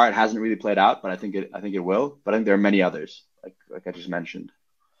so far it hasn't really played out, but I think it will. But I think there are many others, like I just mentioned.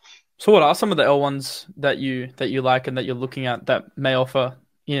 So what are some of the L1s that you like and that you're looking at that may offer,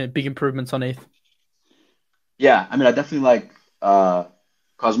 big improvements on ETH? Yeah, I mean, I definitely like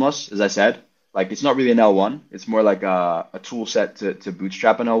Cosmos, as I said. Like, it's not really an L1. It's more like a tool set to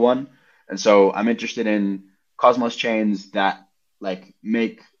bootstrap an L1. And so I'm interested in Cosmos chains that like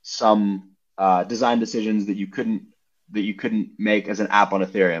make some design decisions that you couldn't make as an app on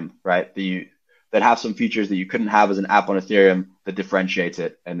Ethereum, right? That have some features that you couldn't have as an app on Ethereum that differentiates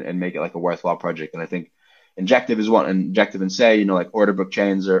it and make it like a worthwhile project. And I think Injective is one, Injective and Say, like order book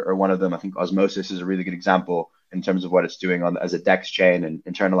chains are one of them. I think Osmosis is a really good example in terms of what it's doing on as a DEX chain and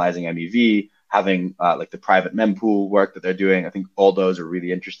internalizing MEV, having like the private mempool work that they're doing. I think all those are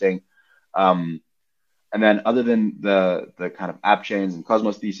really interesting. And then other than the kind of app chains and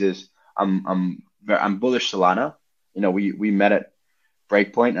Cosmos thesis, I'm bullish Solana. We met at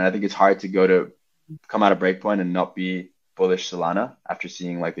Breakpoint, and I think it's hard to come out of Breakpoint and not be bullish Solana after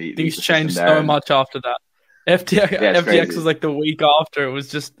seeing like the Things ecosystem changed there. so much after that. FTX, Yeah, it's FTX crazy. was like the week after. It was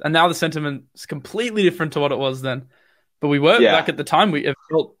just, and now the sentiment is completely different to what it was then. But we were like Yeah, at the time, it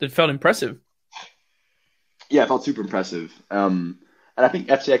felt impressive. yeah, it felt super impressive. And I think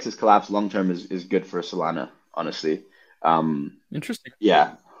FTX's collapse long term is good for Solana, honestly. Um, Interesting.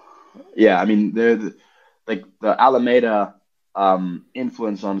 yeah, yeah. I mean, like the Alameda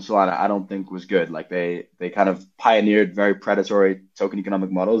influence on Solana, I don't think was good. Like they kind of pioneered very predatory token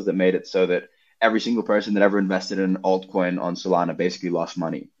economic models that made it so that every single person that ever invested in an altcoin on Solana basically lost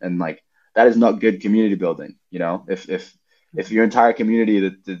money, and like that is not good community building. If your entire community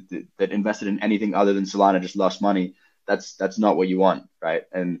that invested in anything other than Solana just lost money, that's not what you want, right?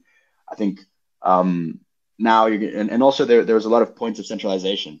 And I think now and also there was a lot of points of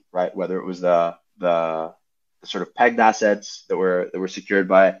centralization, right? Whether it was the sort of pegged assets that were secured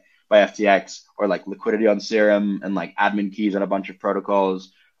by FTX, or like liquidity on Serum and like admin keys on a bunch of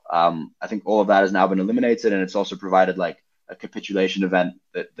protocols. I think all of that has now been eliminated, and it's also provided like a capitulation event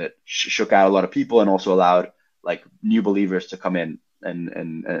that shook out a lot of people and also allowed like new believers to come in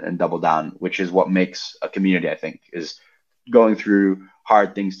and double down, which is what makes a community, I think, is going through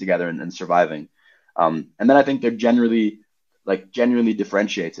hard things together and surviving. And then I think they're genuinely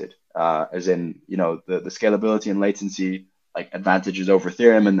differentiated, as in the scalability and latency like advantages over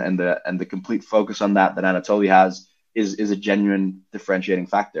Ethereum, and the complete focus on that Anatoly has is a genuine differentiating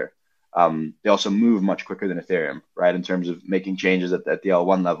factor. They also move much quicker than Ethereum, right, in terms of making changes at the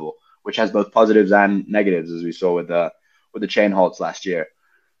L1 level, which has both positives and negatives, as we saw with the chain halts last year,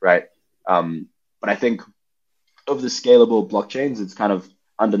 right? But I think of the scalable blockchains, it's kind of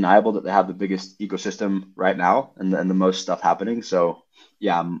undeniable that they have the biggest ecosystem right now and the most stuff happening. So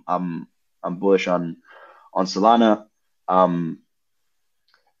yeah, I'm bullish on Solana. And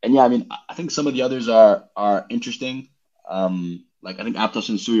yeah, I mean, I think some of the others are interesting. Like I think Aptos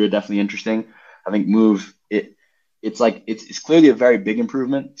and Sui are definitely interesting. I think Move it's clearly a very big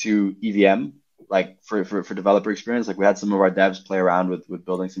improvement to EVM, like for developer experience. Like we had some of our devs play around with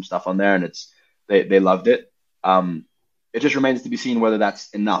building some stuff on there, and they loved it. It just remains to be seen whether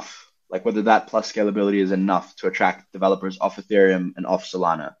that's enough, like whether that plus scalability is enough to attract developers off Ethereum and off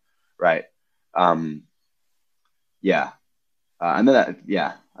Solana, right? Um, yeah, and then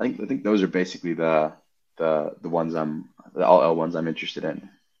yeah, I think those are basically the ones the all L ones I'm interested in.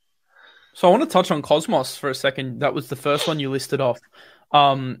 So I want to touch on Cosmos for a second. That was the first one you listed off.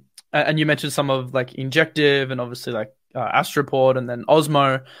 And you mentioned some of like Injective and obviously like Astroport and then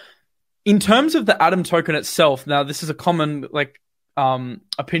Osmo. In terms of the Atom token itself, now this is a common like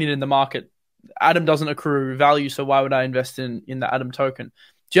opinion in the market. Atom doesn't accrue value, so why would I invest in the Atom token?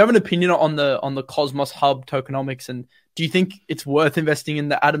 Do you have an opinion on the Cosmos Hub tokenomics, and do you think it's worth investing in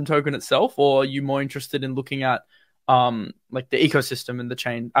the Atom token itself, or are you more interested in looking at like the ecosystem and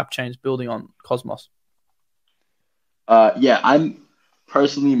the app chains building on Cosmos? Yeah, I'm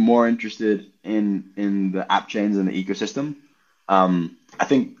personally more interested in the app chains and the ecosystem. I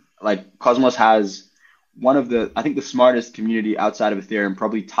think like Cosmos has I think the smartest community outside of Ethereum,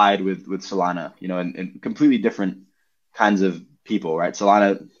 probably tied with Solana, and completely different kinds of people, right?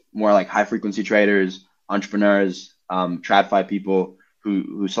 Solana more like high frequency traders, entrepreneurs, TradFi people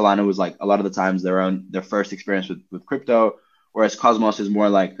who Solana was like a lot of the times their first experience with crypto, whereas Cosmos is more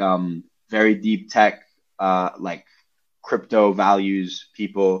like very deep tech, like crypto values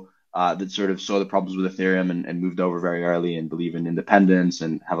people that sort of saw the problems with Ethereum and moved over very early and believe in independence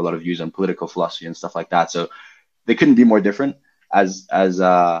and have a lot of views on political philosophy and stuff like that. So they couldn't be more different as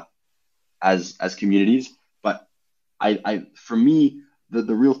communities. But I for me,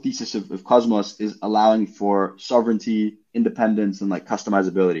 the real thesis of Cosmos is allowing for sovereignty, independence, and like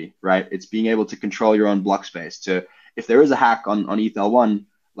customizability, right? It's being able to control your own block space. If there is a hack on ETH-L1,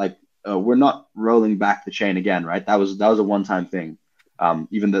 like we're not rolling back the chain again, right? That was a one-time thing.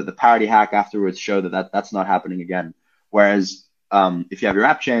 Even the parity hack afterwards showed that's not happening again. Whereas if you have your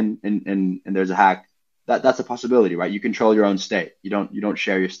app chain and there's a hack, that's a possibility, right? You control your own state. You don't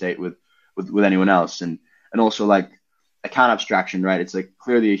share your state with anyone else, and also like account abstraction, right? It's like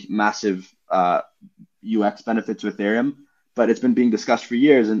clearly a massive UX benefit to Ethereum, but it's been being discussed for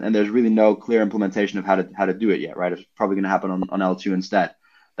years, and there's really no clear implementation of how to do it yet, right? It's probably going to happen on L2 instead.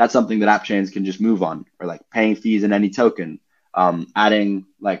 That's something that app chains can just move on, or like paying fees in any token, adding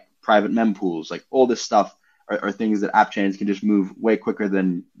like private mempools, like all this stuff are things that app chains can just move way quicker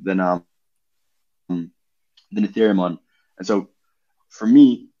than Ethereum on. And so for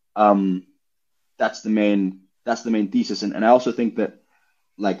me, that's the main thesis. And I also think that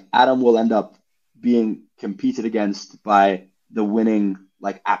like Atom will end up being competed against by the winning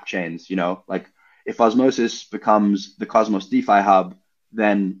like app chains, like if Osmosis becomes the Cosmos DeFi hub,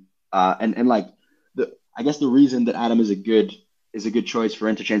 then and like I guess the reason that Atom is a good choice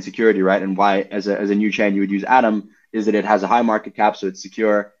for interchain security, right? And why as a new chain you would use Atom is that it has a high market cap, so it's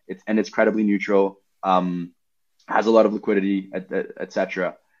secure, it's credibly neutral, has a lot of liquidity,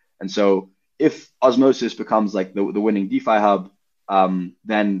 etc. And so if Osmosis becomes like the winning DeFi hub,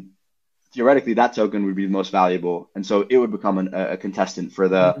 then theoretically that token would be the most valuable, and so it would become a contestant for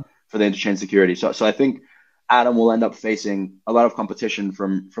the interchain security. So I think Atom will end up facing a lot of competition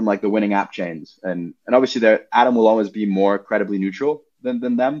from like the winning app chains, and obviously Atom will always be more credibly neutral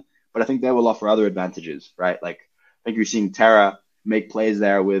than them, but I think they will offer other advantages, right? Like I think you're seeing Terra make plays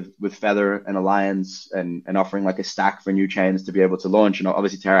there with Feather and Alliance and offering like a stack for new chains to be able to launch, and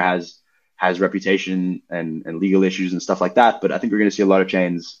obviously Terra has reputation and legal issues and stuff like that, but I think we're going to see a lot of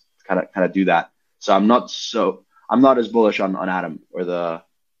chains kind of do that. So I'm not as bullish on Atom or the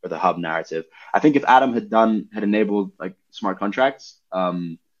hub narrative. I think if Atom had enabled like smart contracts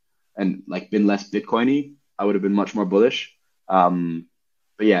and like been less Bitcoiny, I would have been much more bullish. But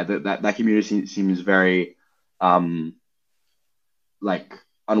yeah, that community seems very like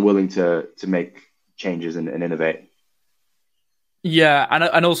unwilling to make changes and innovate. Yeah,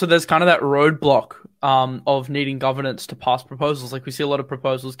 and also there's kind of that roadblock of needing governance to pass proposals. Like we see a lot of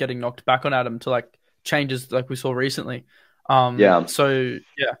proposals getting knocked back on Atom to like changes like we saw recently. Yeah. So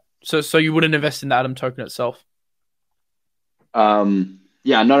yeah. So you wouldn't invest in the Atom token itself?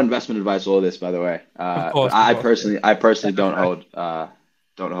 Yeah, not investment advice. All of this, by the way. Of course. I personally don't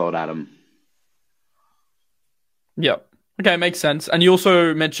don't hold at them. Yeah. Okay, makes sense. And you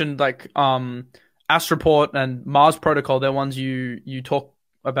also mentioned like Astroport and Mars Protocol. They're ones you talk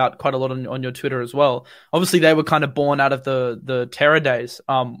about quite a lot on your Twitter as well. Obviously, they were kind of born out of the Terra days.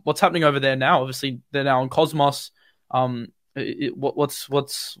 What's happening over there now? Obviously, they're now on Cosmos. What's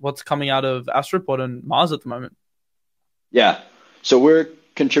coming out of Astroport and Mars at the moment? Yeah. So we're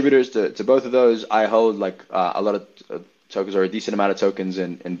contributors to both of those. I hold like a lot of tokens or a decent amount of tokens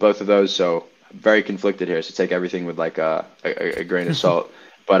in both of those. So very conflicted here. So take everything with like a grain of salt.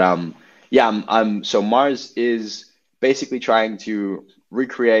 But yeah, so Mars is basically trying to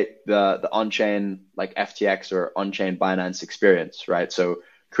recreate the on-chain like FTX or on-chain Binance experience, right? So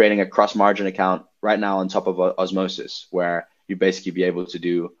creating a cross-margin account right now on top of Osmosis, where you basically be able to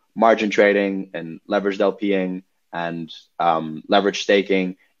do margin trading and leveraged LPing and leverage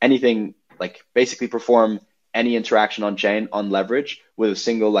staking, anything like basically perform any interaction on chain on leverage with a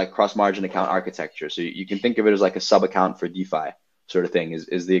single like cross margin account architecture. So you can think of it as like a sub account for DeFi sort of thing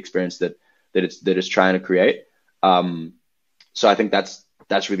is the experience that it's trying to create. So I think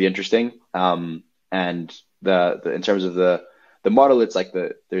that's really interesting. And the in terms of the model, it's like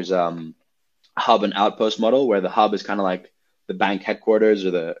there's hub and outpost model where the hub is kind of like the bank headquarters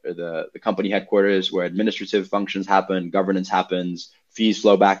or the company headquarters where administrative functions happen, governance happens, fees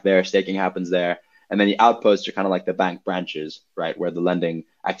flow back there, staking happens there. And then the outposts are kind of like the bank branches, right, where the lending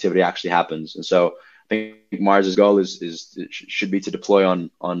activity actually happens. And so I think Mars's goal should be to deploy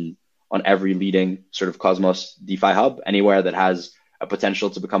on every leading sort of Cosmos DeFi hub, anywhere that has a potential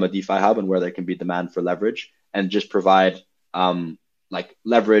to become a DeFi hub and where there can be demand for leverage, and just provide like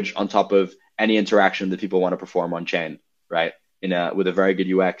leverage on top of any interaction that people want to perform on chain, right? With a very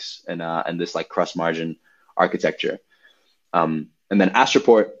good UX and this like cross margin architecture. And then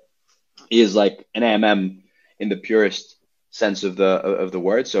Astroport is like an AMM in the purest sense of the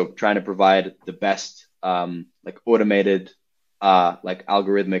word. So trying to provide the best like automated like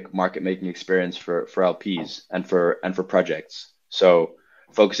algorithmic market making experience for LPs and for projects. So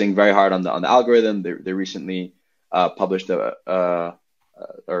focusing very hard on the algorithm. They recently published a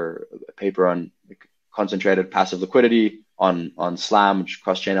paper on like concentrated passive liquidity on Slam, which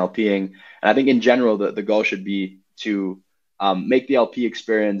cross-chain LPing. And I think in general, the goal should be to make the LP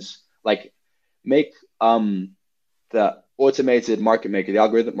experience, like make the automated market maker, the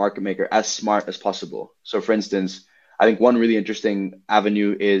algorithmic market maker, as smart as possible. So for instance, I think one really interesting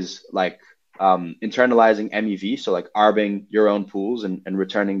avenue is like internalizing MEV, so like arbing your own pools and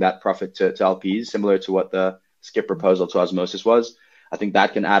returning that profit to LPs, similar to what the skip proposal to Osmosis was. I think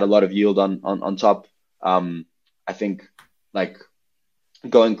that can add a lot of yield on top. I think like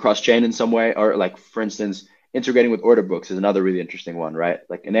going cross-chain in some way, or like for instance, integrating with order books is another really interesting one, right?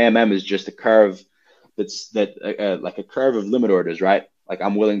 Like an AMM is just a curve like a curve of limit orders, right? Like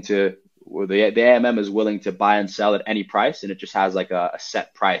I'm willing to, the AMM is willing to buy and sell at any price, and it just has like a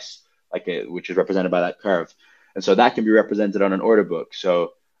set price, which is represented by that curve. And so that can be represented on an order book.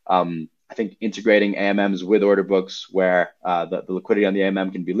 So I think integrating AMMs with order books where the liquidity on the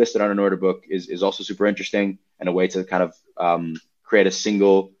AMM can be listed on an order book is also super interesting, and a way to kind of create a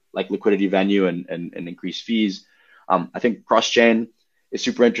single like liquidity venue and increase fees. I think cross-chain is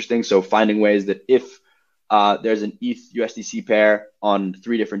super interesting. So finding ways that if there's an ETH USDC pair on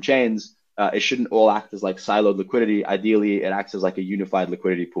 3 different chains, it shouldn't all act as like siloed liquidity. Ideally, it acts as like a unified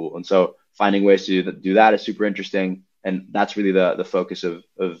liquidity pool. And so finding ways to do that is super interesting. And that's really the focus of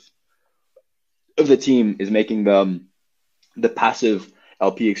the team, is making the passive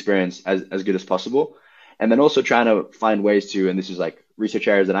LP experience as good as possible. And then also trying to find ways to, and this is like research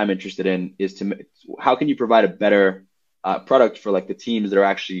areas that I'm interested in, is to how can you provide a better product for like the teams that are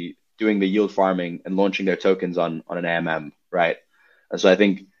actually doing the yield farming and launching their tokens on an AMM, right? And so I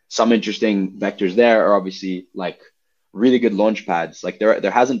think some interesting vectors there are obviously like really good launch pads. Like there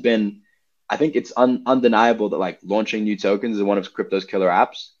hasn't been, I think it's undeniable that like launching new tokens is one of crypto's killer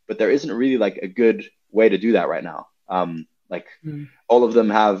apps, but there isn't really like a good way to do that right now. All of them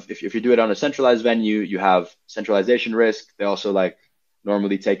have, if you do it on a centralized venue, you have centralization risk. They also like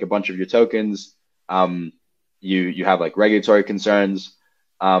normally take a bunch of your tokens. You have like regulatory concerns.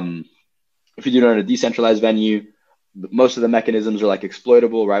 If you do it on a decentralized venue, most of the mechanisms are like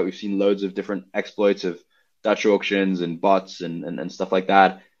exploitable, right? We've seen loads of different exploits of Dutch auctions and bots and stuff like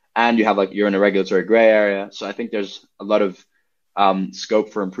that. And you have like, you're in a regulatory gray area. So I think there's a lot of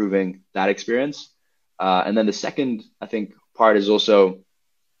scope for improving that experience. And then the second, I think, part is also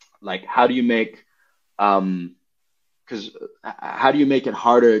like, how do you make it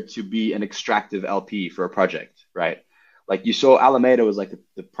harder to be an extractive LP for a project, right? Like you saw Alameda was like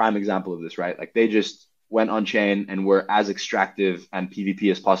the prime example of this, right? Like they just went on chain and were as extractive and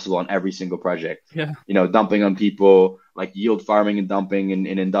PvP as possible on every single project. Yeah. Dumping on people, like yield farming and dumping in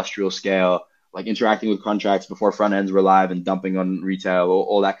industrial scale, like interacting with contracts before front ends were live and dumping on retail,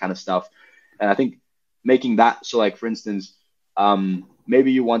 all that kind of stuff. And I think making that so, like, for instance,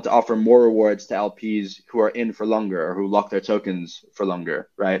 maybe you want to offer more rewards to LPs who are in for longer or who lock their tokens for longer,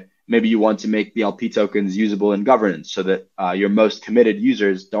 right? Maybe you want to make the LP tokens usable in governance so that your most committed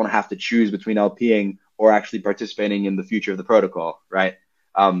users don't have to choose between LPing or actually participating in the future of the protocol, right?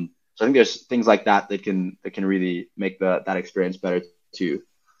 So I think there's things like that that can really make that experience better too.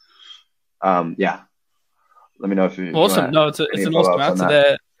 Yeah. Let me know if you Awesome. want No, it's any an awesome follow-ups on answer that.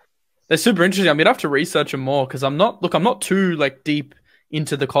 there. They're super interesting. I'm gonna have to research them more because I'm not too like deep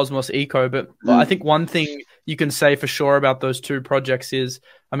into the Cosmos eco, but I think one thing you can say for sure about those two projects is,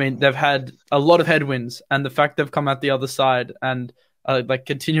 I mean, they've had a lot of headwinds, and the fact they've come out the other side and like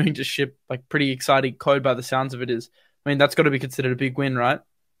continuing to ship like pretty exciting code by the sounds of it is, I mean, that's got to be considered a big win, right?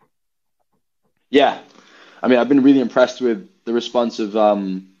 Yeah. I mean, I've been really impressed with the response of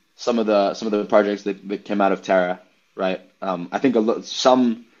some of the projects that came out of Terra, right? I think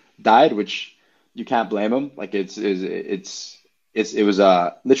some died, which you can't blame them. Like it was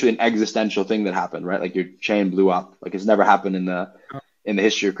literally an existential thing that happened, right? Like your chain blew up. Like it's never happened in the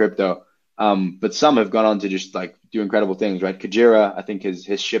history of crypto. But some have gone on to just like do incredible things, right? Kajira, I think,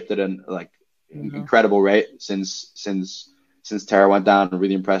 has shipped at an like incredible rate since Terra went down. I'm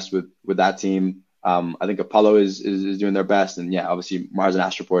really impressed with that team. I think Apollo is doing their best, and yeah, obviously Mars and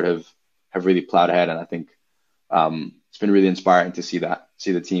Astroport have really plowed ahead, and I think it's been really inspiring to see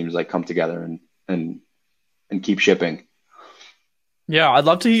the teams like come together and keep shipping. Yeah, I'd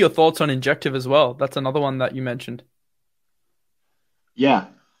love to hear your thoughts on Injective as well. That's another one that you mentioned. Yeah.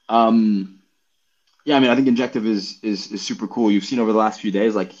 Yeah, I mean, I think Injective is super cool. You've seen over the last few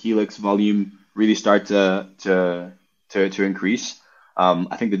days, like Helix volume really start to increase.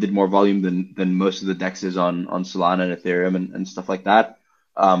 I think they did more volume than most of the dexes on Solana and Ethereum and stuff like that.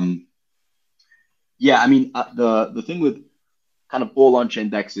 Yeah, I mean, the thing with kind of all on-chain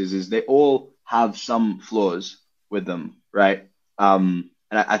dexes is they all have some flaws with them, right? And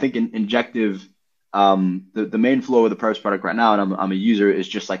I think in Injective, the main flaw with the Perps product right now, and I'm a user, is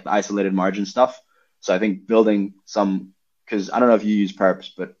just like the isolated margin stuff. So I think building some, because I don't know if you use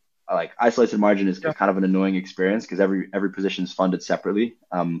Perps, but like isolated margin is kind of an annoying experience because every position is funded separately,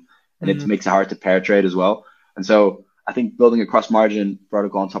 and it makes it hard to pair trade as well. And so I think building a cross margin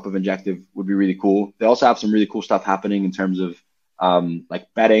protocol on top of Injective would be really cool. They also have some really cool stuff happening in terms of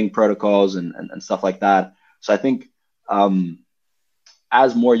like betting protocols and stuff like that. So I think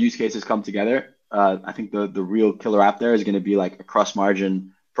as more use cases come together, I think the real killer app there is going to be like a cross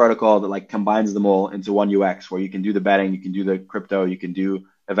margin protocol that like combines them all into one UX where you can do the betting, you can do the crypto, you can do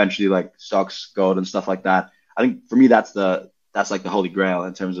eventually like stocks, gold, and stuff like that. I think for me that's like the holy grail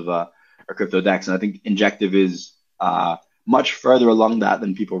in terms of a crypto DEX, and I think Injective is much further along that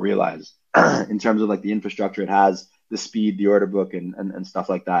than people realize in terms of like the infrastructure it has, the speed, the order book, and stuff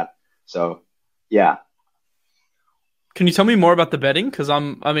like that. So yeah. Can you tell me more about the betting? Because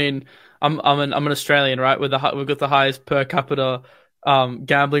I'm an Australian, right? We've got the highest per capita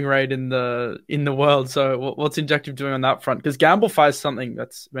gambling rate in the world. So what's Injective doing on that front? Because GambleFi is something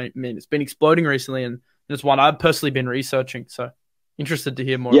it's been exploding recently, and it's one I've personally been researching. So interested to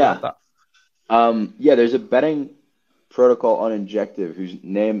hear more about that. Yeah, there's a betting protocol on Injective whose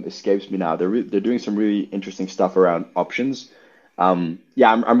name escapes me now. They're doing some really interesting stuff around options.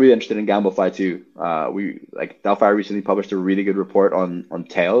 Yeah, I'm really interested in GambleFi too. We like Delphi recently published a really good report on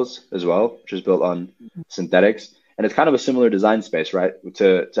Tails as well, which is built on synthetics, and it's kind of a similar design space, right?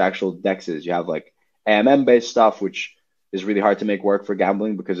 To actual dexes, you have like AMM based stuff, which is really hard to make work for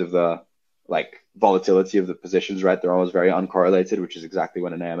gambling because of the like volatility of the positions, right? They're always very uncorrelated, which is exactly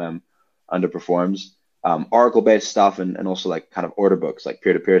when an AMM underperforms. Oracle based stuff and also like kind of order books, like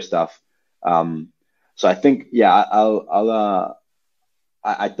peer to peer stuff. So I think yeah,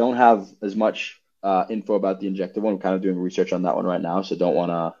 I don't have as much info about the Injective one. I'm kind of doing research on that one right now, so don't want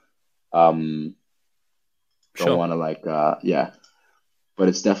to like yeah, but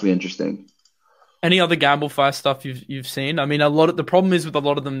it's definitely interesting. Any other GambleFi stuff you've seen? I mean, the problem is with a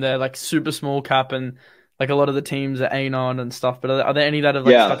lot of them, they're like super small cap, and like a lot of the teams are Anon and stuff. But are there any that have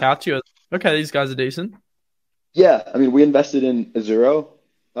like stuck out to you? Okay, these guys are decent. Yeah, I mean, we invested in Azuro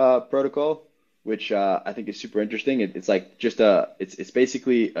protocol, which I think is super interesting. It's like just it's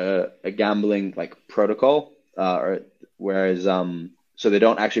basically a gambling like protocol, or whereas so they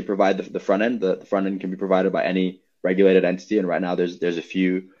don't actually provide the front end. The front end can be provided by any regulated entity, and right now there's a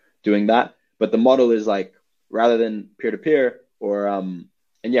few doing that. But the model is like rather than peer to peer or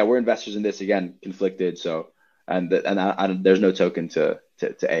and yeah, we're investors in this again, conflicted. So there's no token to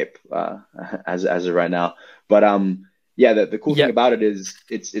ape as of right now. But yeah, the cool thing Yeah. about it is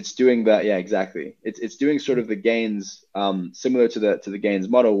it's doing that. Yeah, exactly. It's doing sort of the gains similar to the gains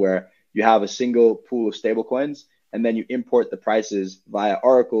model where you have a single pool of stable coins and then you import the prices via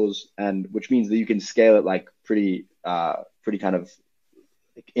oracles, and which means that you can scale it like pretty kind of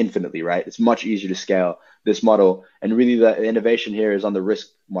like infinitely, right? It's much easier to scale this model. And really the innovation here is on the risk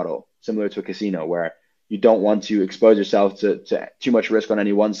model, similar to a casino where you don't want to expose yourself to too much risk on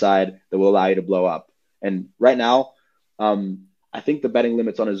any one side that will allow you to blow up. And right now, I think the betting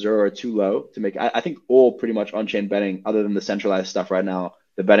limits on Azure are too low to make. I think all pretty much on-chain betting, other than the centralized stuff right now,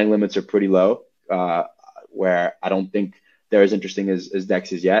 the betting limits are pretty low, where I don't think they're as interesting as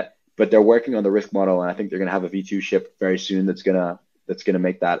DEX is yet. But they're working on the risk model, and I think they're going to have a V2 ship very soon that's gonna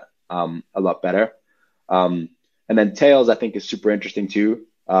make that a lot better. And then Tails, I think, is super interesting too.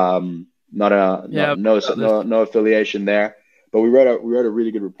 Not a Yeah. no affiliation there, but we wrote a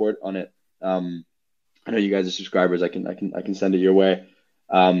really good report on it. I know you guys are subscribers. I can send it your way.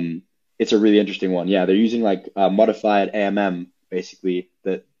 It's a really interesting one. Yeah, they're using like modified AMM basically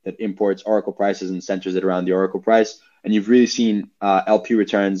that imports Oracle prices and centers it around the Oracle price. And you've really seen LP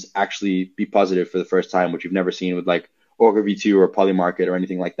returns actually be positive for the first time, which you've never seen with like Augur V2 or Polymarket or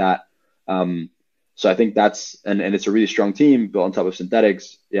anything like that. So I think that's and it's a really strong team built on top of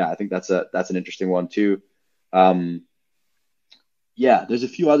synthetics. Yeah, I think that's an interesting one too. Yeah, there's a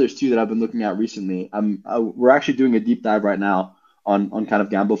few others too that I've been looking at recently. We're actually doing a deep dive right now on kind of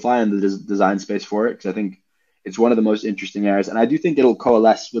Gamblify and the design space for it because I think it's one of the most interesting areas, and I do think it'll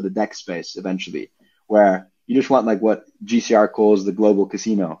coalesce with the DEX space eventually, where you just want like what GCR calls the global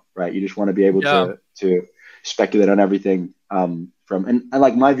casino, right? You just want to be able Yeah. to speculate on everything from and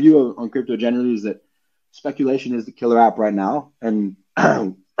like my view on crypto generally is that speculation is the killer app right now, and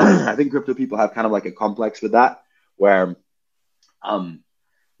I think crypto people have kind of like a complex with that where um,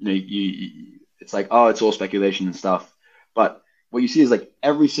 it's like, oh, it's all speculation and stuff. But what you see is like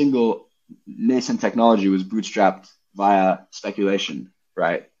every single nascent technology was bootstrapped via speculation,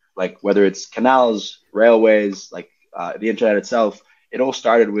 right? Like whether it's canals, railways, like the internet itself, it all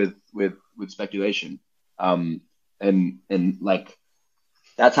started with speculation. Um, and like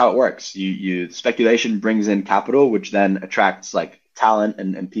that's how it works. You speculation brings in capital, which then attracts like talent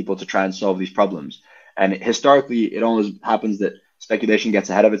and people to try and solve these problems. And historically, it always happens that speculation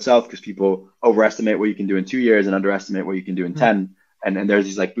gets ahead of itself because people overestimate what you can do in 2 years and underestimate what you can do in 10. And there's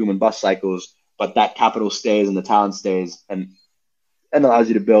these like boom and bust cycles, but that capital stays and the talent stays and allows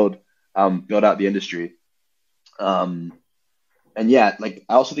you to build out the industry. Um, and yeah, like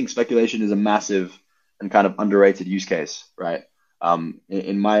I also think speculation is a massive and kind of underrated use case, right?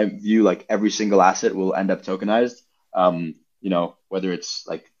 In my view, like every single asset will end up tokenized. Whether it's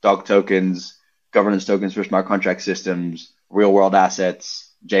like dog tokens, governance tokens for smart contract systems, real world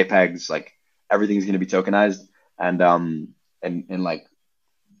assets, JPEGs, like everything's going to be tokenized. And like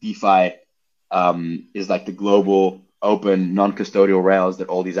DeFi is like the global open non-custodial rails that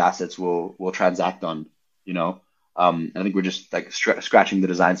all these assets will transact on, you know. I think we're just like scratching the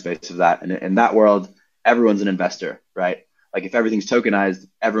design space of that. And in that world, everyone's an investor, right? Like if everything's tokenized,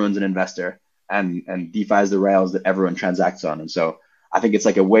 everyone's an investor, and DeFi is the rails that everyone transacts on. And so I think it's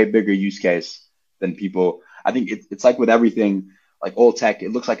like a way bigger use case than people. I think it's like with everything, like all tech,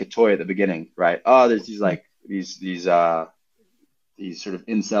 it looks like a toy at the beginning, right? Oh, there's these like these sort of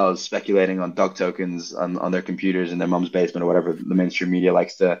incels speculating on dog tokens on their computers in their mom's basement or whatever the mainstream media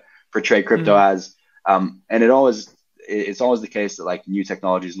likes to portray crypto Mm. as. And it's always the case that like new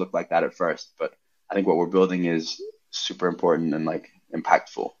technologies look like that at first, but I think what we're building is super important and like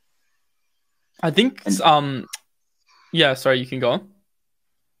impactful. I think And yeah, sorry, you can go on.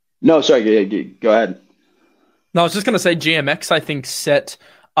 no, sorry, go ahead. No, I was just gonna say GMX, I think set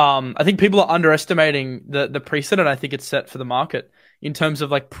I think people are underestimating the precedent I think it's set for the market in terms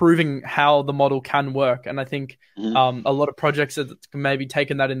of like proving how the model can work. And I think Mhm. a lot of projects have maybe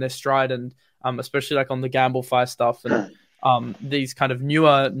taken that in their stride, and especially like on the Gamblefy stuff and these kind of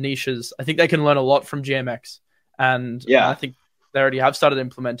newer niches, I think they can learn a lot from GMX. And I Yeah, think they already have started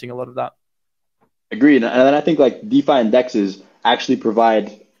implementing a lot of that. agreed. And then I think like DeFi and DEXs actually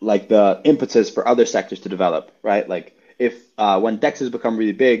provide like the impetus for other sectors to develop, right? Like if when DEXs become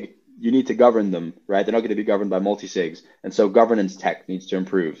really big, you need to govern them, right? They're not going to be governed by multi-sigs, and so governance tech needs to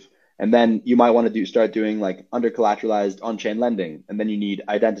improve. And then you might want to start doing like under collateralized on-chain lending, and then you need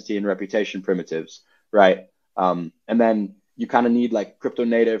identity and reputation primitives, right? And then you kind of need like crypto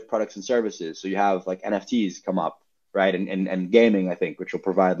native products and services. So you have like NFTs come up, right? And gaming, I think, which will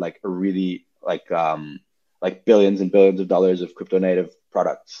provide like a really like like billions and billions of dollars of crypto native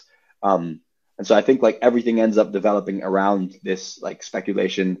products. And so I think like everything ends up developing around this like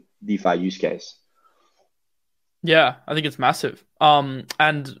speculation DeFi use case. Yeah, I think it's massive.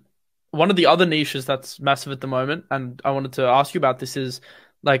 And one of the other niches that's massive at the moment, and I wanted to ask you about this is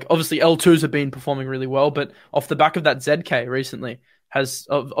like obviously L2s have been performing really well, but off the back of that ZK recently has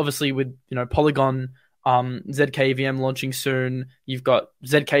obviously with Polygon, ZK VM launching soon. You've got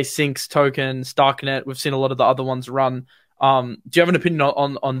ZK Syncs token, Starknet. We've seen a lot of the other ones run. Do you have an opinion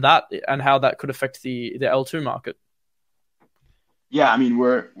on that and how that could affect the L2 market? Yeah, I mean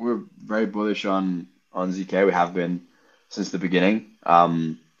we're very bullish on ZK. We have been since the beginning.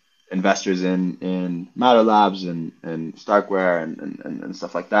 Investors in Matter Labs and Starkware and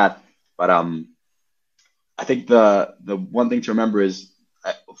stuff like that. But I think the one thing to remember is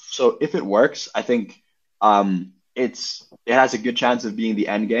so if it works, I think it has a good chance of being the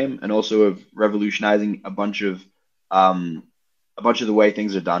end game and also of revolutionizing a bunch of the way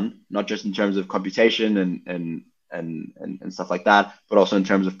things are done, not just in terms of computation and stuff like that, but also in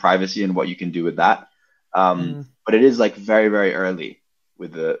terms of privacy and what you can do with that. But it is like very, very early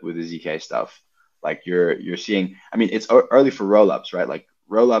with the ZK stuff. Like you're seeing, I mean, it's early for rollups, right? Like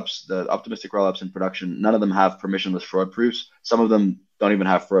rollups, the optimistic rollups in production, none of them have permissionless fraud proofs. Some of them don't even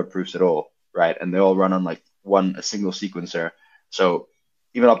have fraud proofs at all, right? And they all run on like a single sequencer. So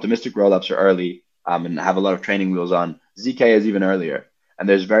even optimistic rollups are early and have a lot of training wheels on. ZK is even earlier, and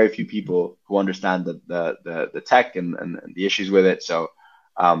there's very few people who understand the tech and the issues with it. So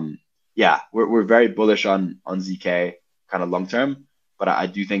yeah, we're very bullish on ZK kind of long term, but I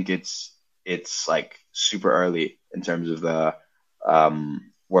do think it's like super early in terms of the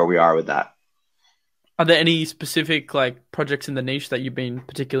where we are with that. Are there any specific like projects in the niche that you've been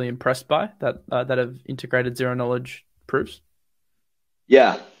particularly impressed by that have integrated zero knowledge proofs?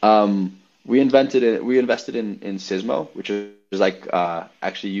 Yeah, we invested in Sysmo, which is like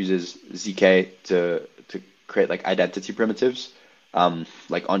actually uses ZK to create like identity primitives,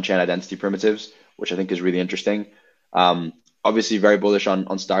 like on-chain identity primitives, which I think is really interesting. Obviously, very bullish on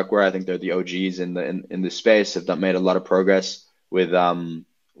Starkware. I think they're the OGs in this space. Have made a lot of progress with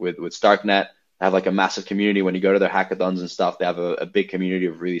Starknet. They have like a massive community. When you go to their hackathons and stuff, they have a big community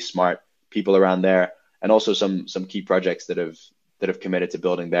of really smart people around there, and also some key projects that have committed to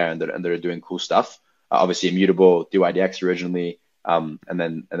building there and that are doing cool stuff. Obviously, Immutable, DoIDX originally, and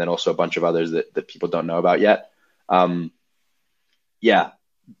then also a bunch of others that people don't know about yet. Yeah,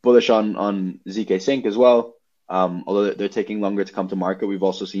 bullish on ZK Sync as well. Although they're taking longer to come to market, we've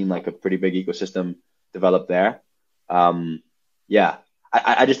also seen like a pretty big ecosystem develop there. Yeah,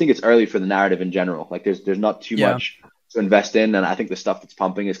 I just think it's early for the narrative in general. Like there's not too much to invest in, and I think the stuff that's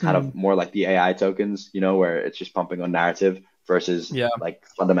pumping is kind of more like the AI tokens, where it's just pumping on narrative versus like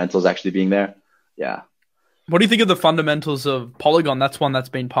fundamentals actually being there. Yeah. What do you think of the fundamentals of Polygon? That's one that's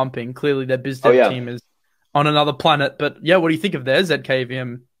been pumping. Clearly, their biz dev team is on another planet. But yeah, what do you think of their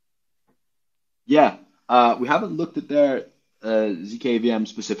ZKVM? Yeah, we haven't looked at their ZKVM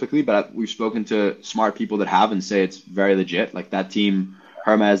specifically, but we've spoken to smart people that have and say it's very legit. Like that team,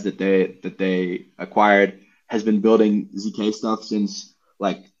 Hermes, that they acquired, has been building ZK stuff since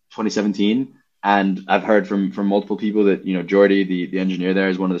like 2017. And I've heard from multiple people that Jordy, the engineer there,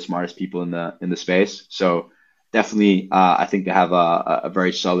 is one of the smartest people in the space. So definitely, I think they have a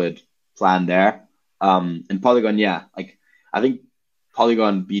very solid plan there. And Polygon, yeah, like I think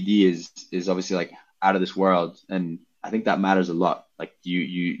Polygon BD is obviously like out of this world, and I think that matters a lot. Like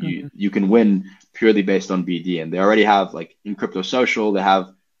you can win purely based on BD, and they already have like in crypto social, they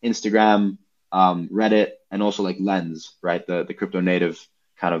have Instagram, Reddit, and also like Lens, right? The crypto native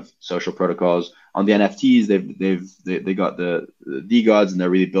kind of social protocols. On the NFTs, they got the DeGods, and they're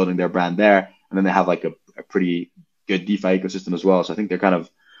really building their brand there. And then they have like a pretty good DeFi ecosystem as well. So I think they're kind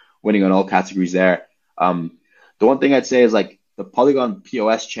of winning on all categories there. The one thing I'd say is like the Polygon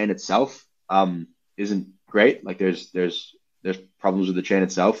POS chain itself isn't great. Like there's problems with the chain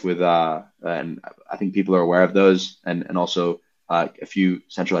itself and I think people are aware of those and also a few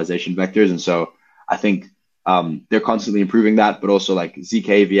centralization vectors. And so I think they're constantly improving that, but also like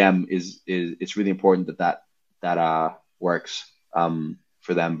ZKVM is it's really important that works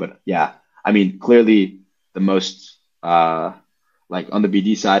for them. But yeah, I mean, clearly the most like on the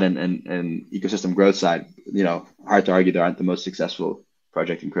BD side and ecosystem growth side, hard to argue they aren't the most successful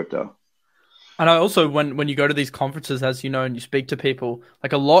project in crypto. And I also, when you go to these conferences, as you know, and you speak to people,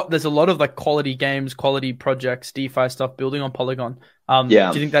 like there's a lot of like quality games, quality projects, DeFi stuff building on Polygon. Do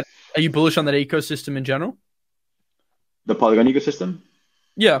you think are you bullish on that ecosystem in general? The Polygon ecosystem?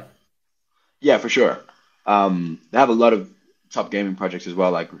 Yeah. Yeah, for sure. They have a lot of top gaming projects as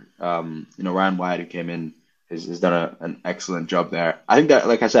well, like Ryan Wyatt, who came in has done an excellent job there. I think that,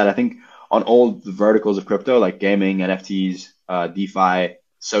 like I said, I think on all the verticals of crypto, like gaming, NFTs, DeFi,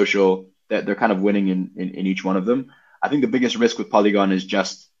 social, they're kind of winning in each one of them. I think the biggest risk with Polygon is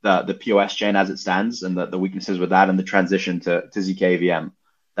just the POS chain as it stands and the weaknesses with that and the transition to zkVM.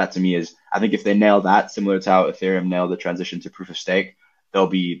 That to me is, I think if they nail that, similar to how Ethereum nailed the transition to proof of stake, they'll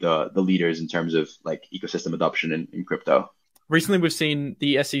be the leaders in terms of like ecosystem adoption in crypto. Recently, we've seen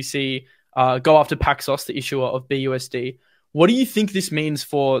the SEC go after Paxos, the issuer of BUSD. What do you think this means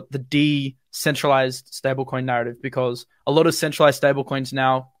for the decentralized stablecoin narrative? Because a lot of centralized stablecoins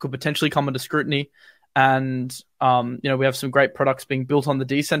now could potentially come under scrutiny, and we have some great products being built on the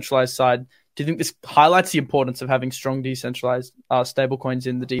decentralized side. Do you think this highlights the importance of having strong decentralized stablecoins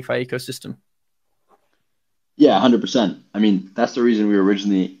in the DeFi ecosystem? Yeah, 100%. I mean, that's the reason we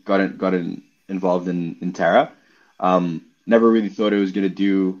originally got involved in Terra. Never really thought it was going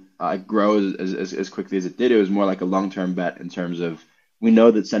to grow as quickly as it did. It was more like a long-term bet in terms of, we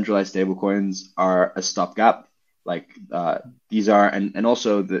know that centralized stablecoins are a stopgap. Like these are, and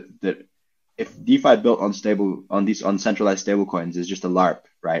also that if DeFi built on centralized stablecoins is just a LARP,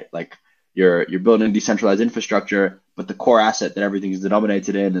 right? Like you're building decentralized infrastructure, but the core asset that everything is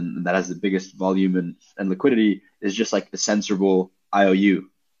denominated in and that has the biggest volume and liquidity is just like the sensible IOU,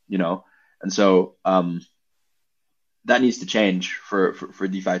 And so that needs to change for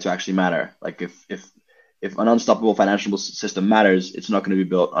DeFi to actually matter. Like if an unstoppable financial system matters, it's not going to be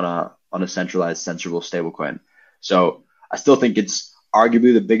built on a centralized, sensible stablecoin. So I still think it's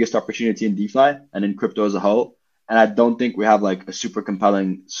arguably the biggest opportunity in DeFi and in crypto as a whole. And I don't think we have like a super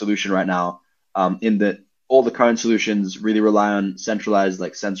compelling solution right now, in that all the current solutions really rely on centralized,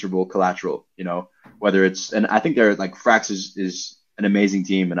 like sensible collateral, whether it's, and I think they're like Frax is an amazing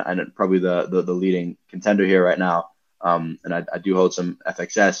team and probably the leading contender here right now. And I do hold some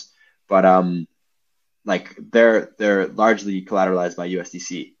FXS, but like they're largely collateralized by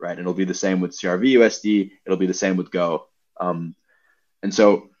USDC, right? And it'll be the same with CRV USD. It'll be the same with Go. And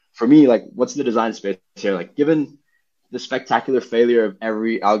so for me, like, what's the design space here? Like, given the spectacular failure of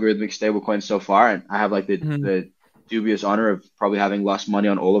every algorithmic stablecoin so far, and I have like the dubious honor of probably having lost money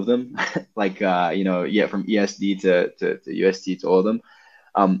on all of them, like from ESD to USD to all of them.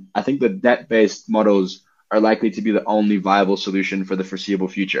 I think the debt-based models are likely to be the only viable solution for the foreseeable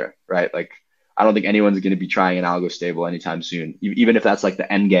future, right? Like, I don't think anyone's going to be trying an algo stable anytime soon, even if that's like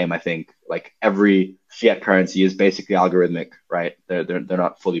the end game. I think like every fiat currency is basically algorithmic, right? They're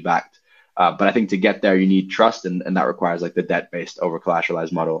not fully backed. But I think to get there, you need trust, and that requires like the debt-based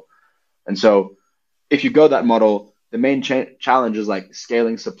over-collateralized model. And so if you go that model, the main challenge is like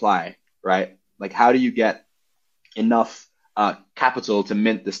scaling supply, right? Like, how do you get enough capital to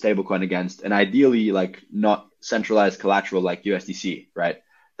mint the stablecoin against, and ideally like not centralized collateral like USDC, right?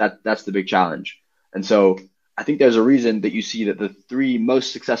 That's the big challenge. And so I think there's a reason that you see that the three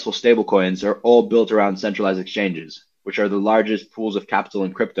most successful stablecoins are all built around centralized exchanges, which are the largest pools of capital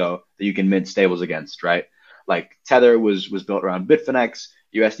in crypto that you can mint stables against, right? Like Tether was built around Bitfinex,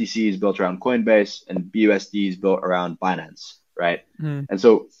 USDC is built around Coinbase, and BUSD is built around Binance, right? And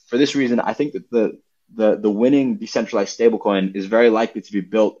so for this reason, I think that the winning decentralized stablecoin is very likely to be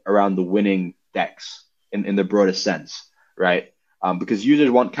built around the winning DEX in the broadest sense, right? Because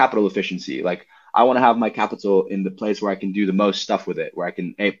users want capital efficiency. Like, I want to have my capital in the place where I can do the most stuff with it, where I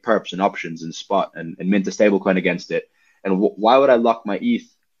can ape perps and options and spot and mint a stablecoin against it. And why would I lock my ETH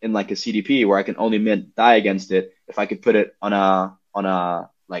in like a CDP where I can only mint DAI against it if I could put it on a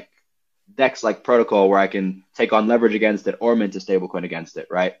like DEX like protocol where I can take on leverage against it or mint a stablecoin against it,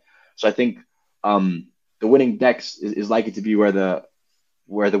 right? So I think the winning DEX is likely to be where the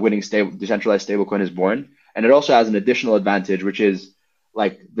winning decentralized stablecoin is born. And it also has an additional advantage, which is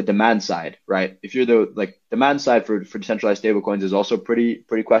like the demand side, right? If you're the demand side for decentralized stablecoins is also pretty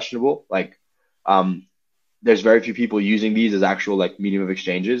questionable. Like, there's very few people using these as actual like medium of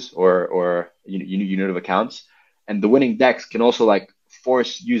exchanges or unit of accounts. And the winning DEX can also like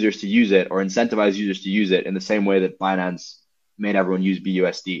force users to use it or incentivize users to use it in the same way that Binance made everyone use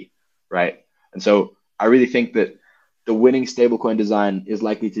BUSD, right? And so I really think that the winning stablecoin design is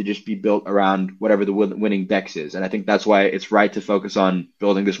likely to just be built around whatever the winning DEX is. And I think that's why it's right to focus on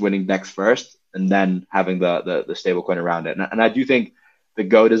building this winning DEX first and then having the stablecoin around it. And I do think the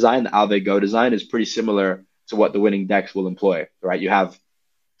Go design, the Aave Go design, is pretty similar to what the winning DEX will employ, right? You have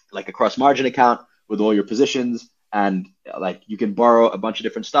like a cross-margin account with all your positions, and like you can borrow a bunch of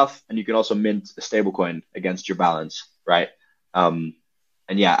different stuff, and you can also mint a stablecoin against your balance, right? And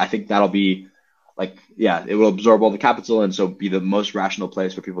yeah, I think that'll be like, yeah, it will absorb all the capital and so be the most rational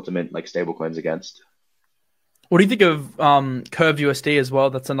place for people to mint like stablecoins against. What do you think of Curve USD as well?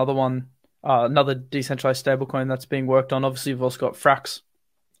 That's another one another decentralized stablecoin that's being worked on. Obviously, we've also got Frax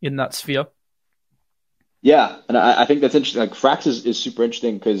in that sphere. Yeah, and I think that's interesting. Like Frax is super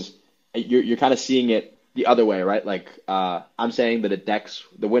interesting because you're kind of seeing it the other way, right? Like I'm saying that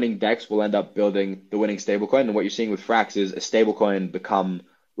the winning DEX will end up building the winning stablecoin, and what you're seeing with Frax is a stablecoin become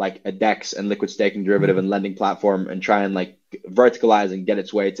like a DEX and liquid staking derivative and lending platform, and try and like verticalize and get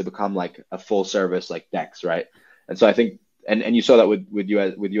its way to become like a full service like DEX, right? And so I think, and you saw that with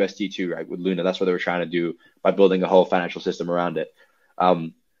UST too, right? With Luna, that's what they were trying to do by building a whole financial system around it.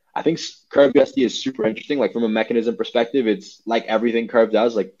 Um, I think Curve USD is super interesting. Like from a mechanism perspective, it's like everything Curve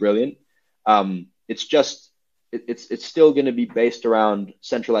does, like brilliant. It's just it's still going to be based around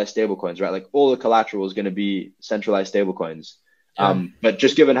centralized stablecoins, right? Like all the collateral is going to be centralized stablecoins. Yeah. But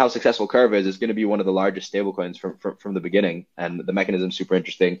just given how successful Curve is, it's going to be one of the largest stablecoins from the beginning, and the mechanism is super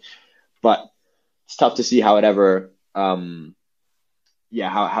interesting. But it's tough to see how it ever, how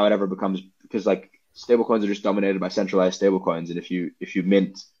it ever becomes, because like stablecoins are just dominated by centralized stablecoins, and if you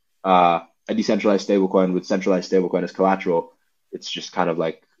mint a decentralized stablecoin with centralized stablecoin as collateral, it's just kind of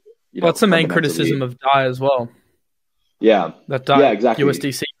like, Well, that's the main fundamentally. criticism of DAI as well. Yeah, That yeah, DAI exactly.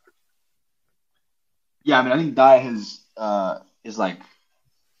 USDC. Yeah, I mean, I think DAI is like,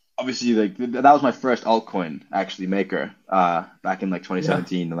 obviously, like that was my first altcoin actually maker back in like Yeah.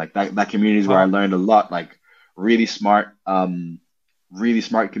 2017, and like that community is where I Wow. learned a lot. Like really smart, really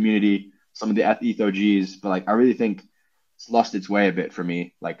smart community. Some of the ETH OGs, but like I really think it's lost its way a bit for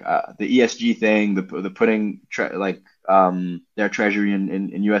me. Like the ESG thing, the putting their treasury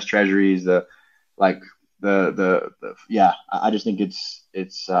in U.S. treasuries, the like the yeah. I just think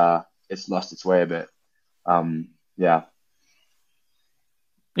it's lost its way a bit. Yeah.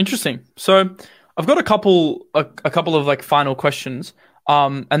 Interesting. So I've got a couple of like final questions.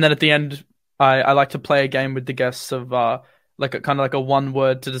 And then at the end, I like to play a game with the guests of like a kind of like a one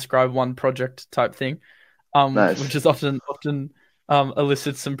word to describe one project type thing. Which Nice. is often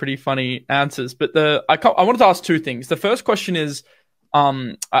elicits some pretty funny answers. But I wanted to ask two things. The first question is,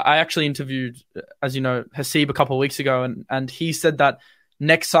 I actually interviewed, as you know, Hasib a couple of weeks ago, and he said that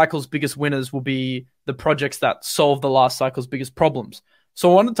next cycle's biggest winners will be the projects that solve the last cycle's biggest problems.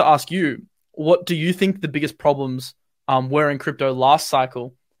 So I wanted to ask you, what do you think the biggest problems were in crypto last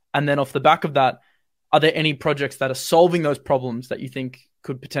cycle? And then off the back of that, are there any projects that are solving those problems that you think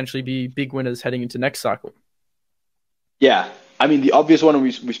could potentially be big winners heading into next cycle? Yeah. I mean, the obvious one, and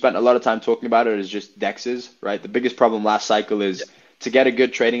we spent a lot of time talking about it, is just DEXs, right? The biggest problem last cycle is to get a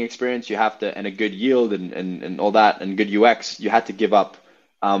good trading experience, you have to, and a good yield and all that, and good UX, you had to give up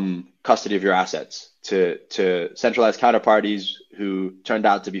custody of your assets to centralized counterparties who turned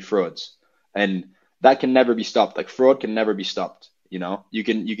out to be frauds. And that can never be stopped. Like fraud can never be stopped.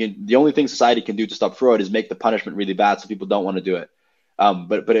 The only thing society can do to stop fraud is make the punishment really bad so people don't want to do it.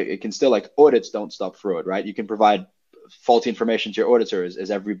 But it can still, like, audits don't stop fraud, right? You can provide faulty information to your auditors, as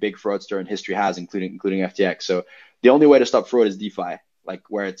every big fraudster in history has, including FTX. So the only way to stop fraud is DeFi, like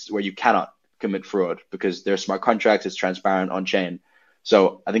where you cannot commit fraud because they're smart contracts, it's transparent on chain.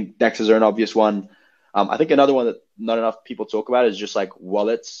 So I think DEXs are an obvious one. I think another one that not enough people talk about is just like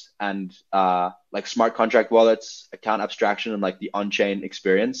wallets and like smart contract wallets, account abstraction, and like the on-chain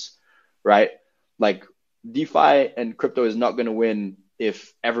experience, right? Like DeFi and crypto is not going to win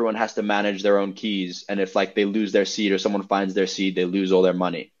if everyone has to manage their own keys, and if like they lose their seed or someone finds their seed, they lose all their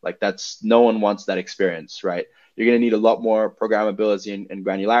money. Like no one wants that experience, right? You're going to need a lot more programmability and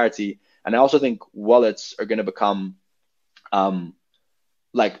granularity. And I also think wallets are going to become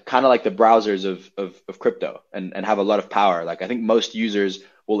like kind of like the browsers of crypto, and have a lot of power. Like I think most users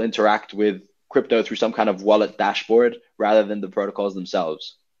will interact with crypto through some kind of wallet dashboard rather than the protocols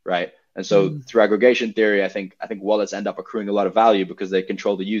themselves, right? And so Mm. through aggregation theory, I think wallets end up accruing a lot of value because they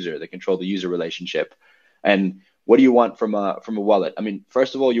control the user relationship. And what do you want from a wallet? I mean,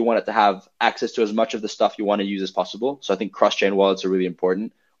 first of all, you want it to have access to as much of the stuff you want to use as possible. So I think cross-chain wallets are really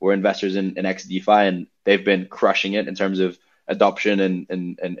important. We're investors in XDeFi, and they've been crushing it in terms of adoption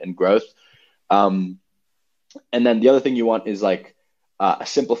and growth. Um, and then the other thing you want is like a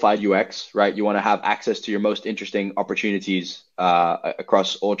simplified UX, right? You want to have access to your most interesting opportunities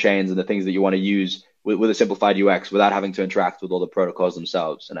across all chains and the things that you want to use with a simplified UX without having to interact with all the protocols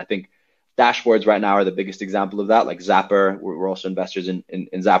themselves. And I think dashboards right now are the biggest example of that. Like Zapper, we're also investors in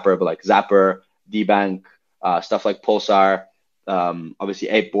Zapper, but like Zapper, DBank, stuff like Pulsar, obviously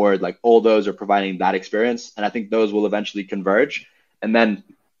Apeboard, like all those are providing that experience. And I think those will eventually converge. And then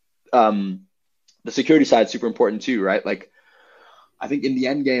the security side is super important too, right? Like I think in the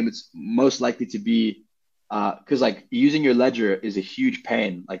end game, it's most likely to be Because like using your ledger is a huge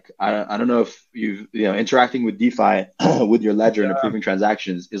pain. Like I don't know if interacting with DeFi with your ledger and Yeah, approving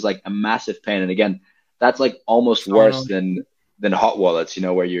transactions is like a massive pain. And again, that's like almost so worse annoying. than hot wallets,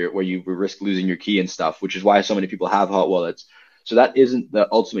 where you risk losing your key and stuff, which is why so many people have hot wallets. So that isn't the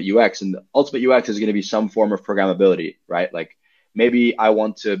ultimate UX, and the ultimate UX is going to be some form of programmability, right? Like maybe I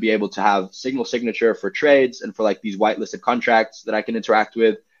want to be able to have signal signature for trades and for like these whitelisted contracts that I can interact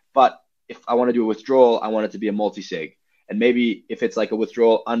with, but if I want to do a withdrawal, I want it to be a multi-sig. And maybe if it's like a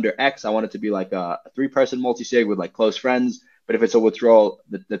withdrawal under X, I want it to be like a three-person multi-sig with like close friends. But if it's a withdrawal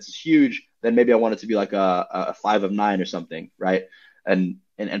that's huge, then maybe I want it to be like a 5 of 9 or something, right? And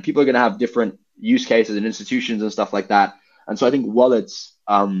people are going to have different use cases and institutions and stuff like that. And so I think wallets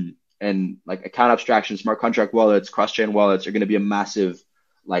and like account abstraction, smart contract wallets, cross-chain wallets are going to be a massive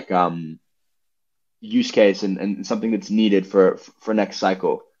like use case and something that's needed for next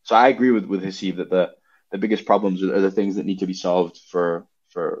cycle. So I agree with Haseeb that the biggest problems are the things that need to be solved or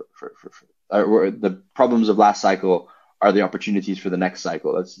the problems of last cycle are the opportunities for the next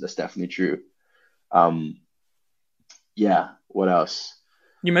cycle. That's definitely true. Um, yeah. What else?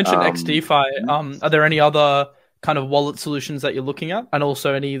 You mentioned Um, XDeFi. Are there any other kind of wallet solutions that you're looking at, and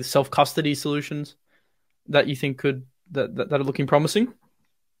also any self custody solutions that you think that are looking promising?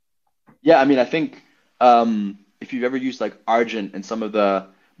 Yeah, I mean, I think if you've ever used like Argent and some of the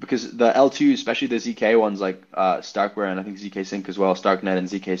because the L2, especially the ZK ones like Starkware and I think ZK Sync as well, Starknet and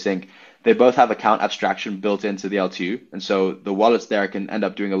ZK Sync, they both have account abstraction built into the L2, and so the wallets there can end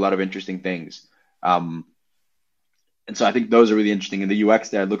up doing a lot of interesting things. Um, and so I think those are really interesting, and the UX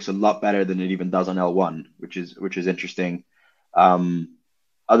there looks a lot better than it even does on L1, which is interesting. Um,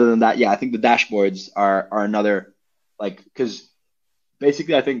 Other than that, yeah, I think the dashboards are another like because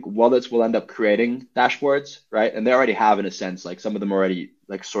basically I think wallets will end up creating dashboards, right? And they already have in a sense, like some of them already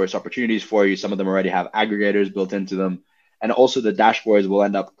like source opportunities for you, some of them already have aggregators built into them. And also the dashboards will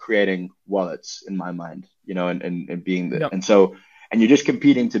end up creating wallets in my mind, and being Yep. and you're just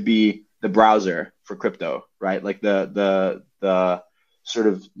competing to be the browser for crypto, right? Like the sort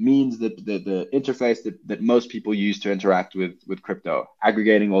of means that the interface that most people use to interact with crypto,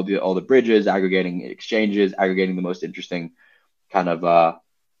 aggregating all the bridges, aggregating exchanges, aggregating the most interesting kind of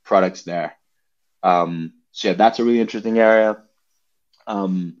products there. So yeah, that's a really interesting area.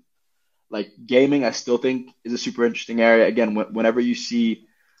 Um, like gaming, I still think is a super interesting area. Again, whenever you see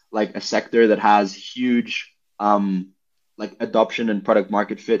like a sector that has huge like adoption and product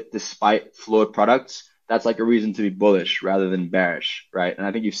market fit despite flawed products, that's like a reason to be bullish rather than bearish, right? And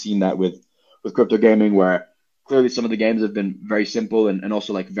I think you've seen that with crypto gaming where clearly some of the games have been very simple and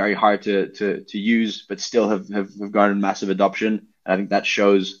also like very hard to use, but still have garnered massive adoption. And I think that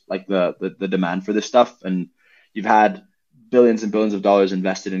shows like the demand for this stuff. And you've had billions and billions of dollars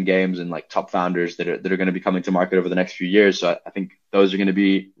invested in games and like top founders that are going to be coming to market over the next few years. So I think those are going to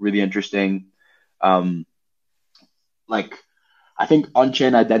be really interesting. Um, like I think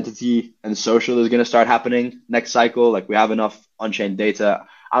on-chain identity and social is going to start happening next cycle. Like we have enough on-chain data.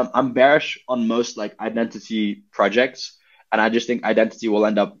 I'm bearish on most like identity projects, and I just think identity will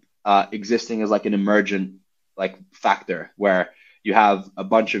end up existing as like an emergent like factor where you have a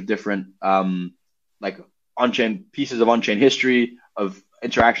bunch of different like on-chain pieces of on-chain history of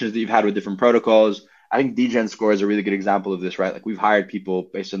interactions that you've had with different protocols. I think DGen score is a really good example of this, right? Like we've hired people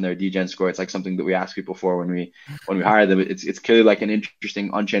based on their DGen score. It's like something that we ask people for when we hire them. It's clearly like an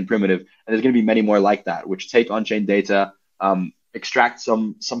interesting on-chain primitive, and there's going to be many more like that, which take on-chain data, extract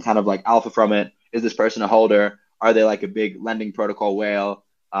some kind of like alpha from it. Is this person a holder? Are they like a big lending protocol whale?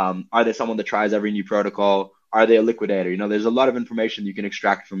 Are they someone that tries every new protocol? Are they a liquidator? There's a lot of information you can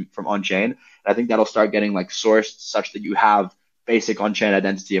extract from on-chain. And I think that'll start getting like sourced such that you have basic on-chain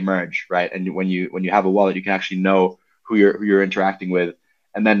identity emerge, right? And when you have a wallet, you can actually know who you're interacting with,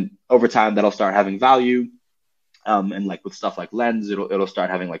 and then over time that'll start having value. And like with stuff like Lens, it'll start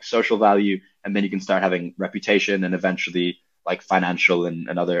having like social value, and then you can start having reputation and eventually like financial and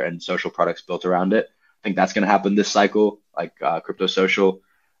other and social products built around it. I think that's going to happen this cycle, like crypto social.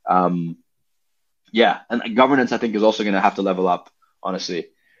 Um, yeah, and governance I think is also going to have to level up, honestly,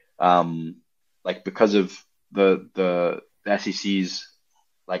 um, like because of the SEC's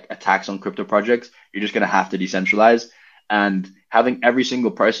like attacks on crypto projects, you're just going to have to decentralize. And having every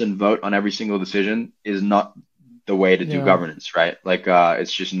single person vote on every single decision is not the way to do Yeah. governance, right? Like,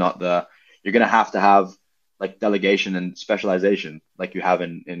 it's just not you're going to have like delegation and specialization like you have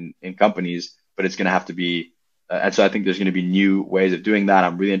in companies, but it's going to have to be, and so I think there's going to be new ways of doing that.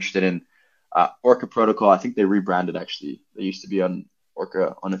 I'm really interested in Orca Protocol. I think they rebranded actually. They used to be on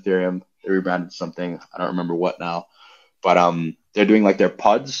Orca on Ethereum. They rebranded something. I don't remember what now, but they're doing like their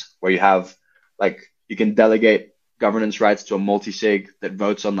pods where you have like you can delegate governance rights to a multi-sig that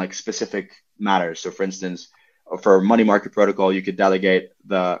votes on like specific matters. So for instance, for money market protocol, you could delegate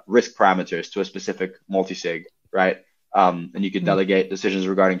the risk parameters to a specific multi-sig, right? And you could delegate decisions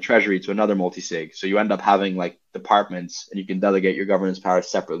regarding treasury to another multi-sig. So you end up having like departments and you can delegate your governance powers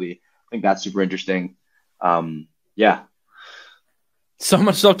separately. I think that's super interesting. Yeah. So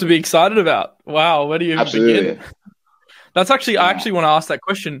much stuff to be excited about. Wow. Where do you begin? That's actually, I actually want to ask that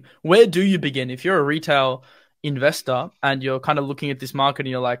question. Where do you begin? If you're a retail investor and you're kind of looking at this market and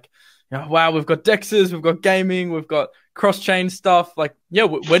you're like, wow, we've got DEXs, we've got gaming, we've got cross-chain stuff. Like, yeah,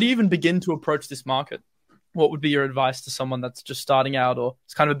 where do you even begin to approach this market? What would be your advice to someone that's just starting out or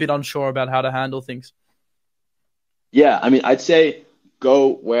is kind of a bit unsure about how to handle things? Yeah, I mean, I'd say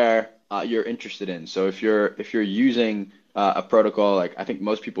go where you're interested in. So if you're using a protocol, like I think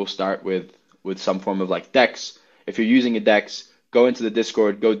most people start with some form of like DEX. If you're using a DEX, go into the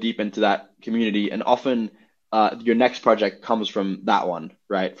Discord, go deep into that community, and often your next project comes from that one,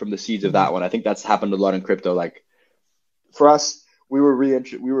 right? From the seeds of that one. I think that's happened a lot in crypto. Like for us, we were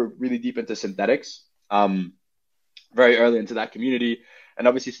really deep into synthetics, very early into that community, and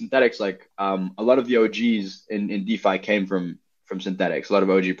obviously synthetics, like a lot of the OGs in DeFi came from synthetics. A lot of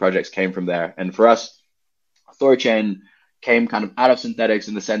OG projects came from there, and for us, Thorchain came kind of out of synthetics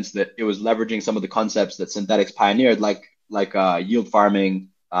in the sense that it was leveraging some of the concepts that synthetics pioneered, like yield farming.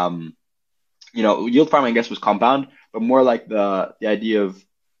 Yield farming, I guess, was compound, but more like the idea of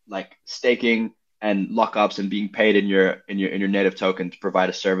like staking and lockups and being paid in your native token to provide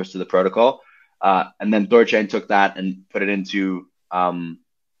a service to the protocol. And then Thorchain took that and put it into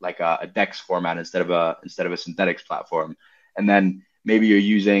like a DEX format instead of a synthetics platform. And then maybe you're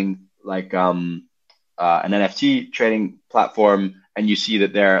using like an NFT trading platform, and you see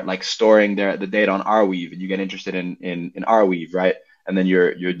that they're like storing the data on Arweave, and you get interested in Arweave, right? And then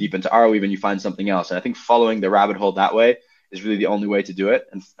you're deep into Arweave and you find something else. And I think following the rabbit hole that way is really the only way to do it.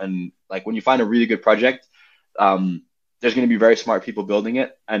 And like when you find a really good project, there's going to be very smart people building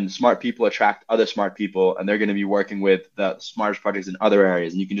it, and smart people attract other smart people, and they're going to be working with the smartest projects in other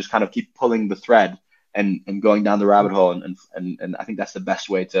areas. And you can just kind of keep pulling the thread and going down the rabbit hole. And I think that's the best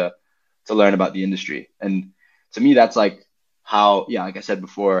way to learn about the industry. And to me, that's like how, like I said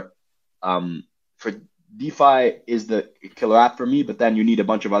before, for DeFi is the killer app for me, but then you need a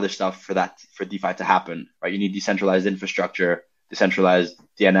bunch of other stuff for DeFi to happen, right? You need decentralized infrastructure, decentralized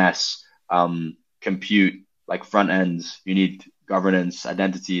DNS, compute, like front ends. You need governance,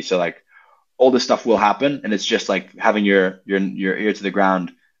 identity. So like all this stuff will happen, and it's just like having your ear to the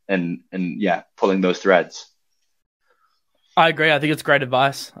ground and pulling those threads. I agree. I think it's great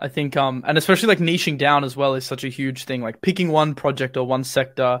advice. I think, and especially like niching down as well is such a huge thing. Like picking one project or one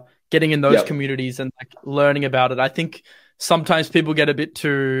sector, getting in those communities and like learning about it. I think sometimes people get a bit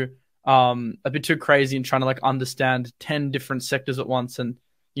too crazy in trying to like understand 10 different sectors at once, and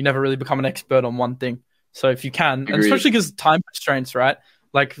you never really become an expert on one thing. So if you can, and especially because time constraints, right?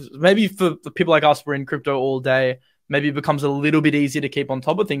 Like maybe for people like us, we're in crypto all day. Maybe it becomes a little bit easier to keep on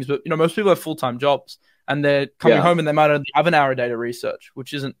top of things, but most people have full-time jobs and they're coming home and they might only have an hour a day to research,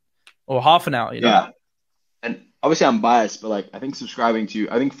 which isn't, or half an hour, Yeah. And obviously I'm biased, but like I think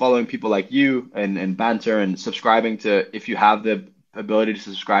following people like you and Banter, and subscribing to, if you have the ability to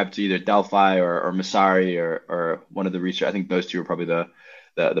subscribe to either Delphi or Messari or one of the research, I think those two are probably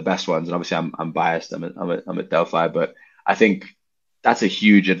the best ones. And obviously I'm biased. I'm at Delphi, but I think that's a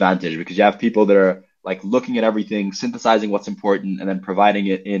huge advantage because you have people that are like looking at everything, synthesizing what's important, and then providing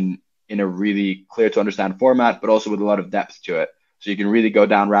it in a really clear to understand format, but also with a lot of depth to it. So you can really go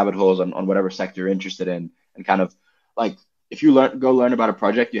down rabbit holes on whatever sector you're interested in, and kind of like if you go learn about a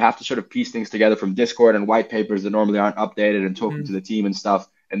project, you have to sort of piece things together from Discord and white papers that normally aren't updated, and talking to the team and stuff.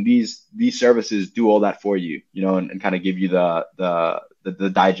 And these services do all that for you, and kind of give you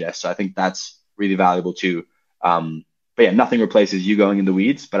the digest. So I think that's really valuable too. But yeah, nothing replaces you going in the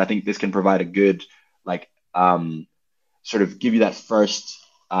weeds, but I think this can provide a good sort of give you that first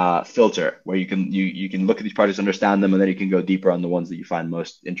filter where you can look at these projects, understand them, and then you can go deeper on the ones that you find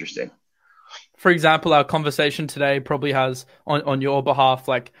most interesting. For example, our conversation today probably has on your behalf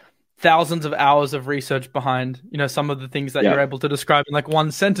like thousands of hours of research behind some of the things that you're able to describe in like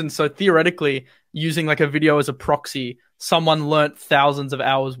one sentence. So theoretically, using like a video as a proxy, someone learnt thousands of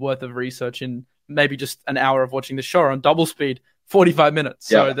hours worth of research in maybe just an hour of watching the show on double speed, 45 minutes.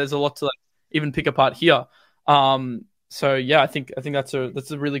 So there's a lot to like even pick apart here. So yeah, I think that's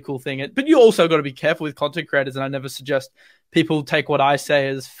a really cool thing. But you also got to be careful with content creators, and I never suggest people take what I say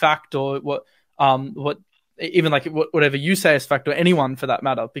as fact, or what even like whatever you say as fact, or anyone for that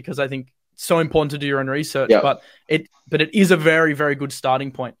matter, because I think so important to do your own research, Yeah. but it is a very, very good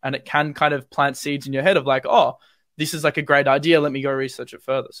starting point, and it can kind of plant seeds in your head of like, oh, this is like a great idea. Let me go research it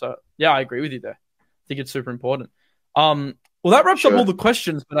further. So yeah, I agree with you there. I think it's super important. Well, that wraps up all the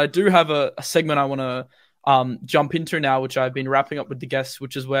questions, but I do have a segment I want to jump into now, which I've been wrapping up with the guests,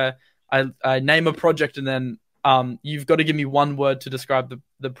 which is where I name a project and then you've got to give me one word to describe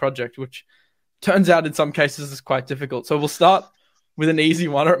the project, which turns out in some cases is quite difficult. So we'll start with an easy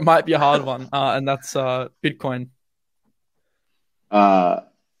one, or it might be a hard one, and that's Bitcoin.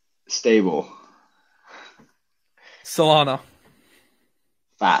 Stable. Solana.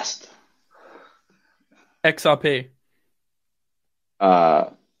 Fast. XRP.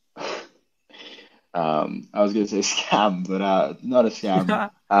 I was gonna say scam, but not a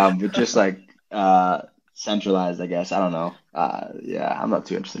scam. But just like centralized, I guess. I don't know. Yeah, I'm not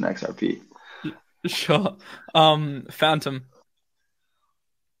too interested in XRP. Sure. Phantom.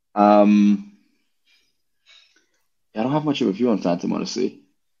 I don't have much of a view on Phantom, honestly.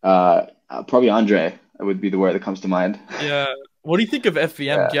 Probably Andre would be the word that comes to mind. Yeah. What do you think of FVM?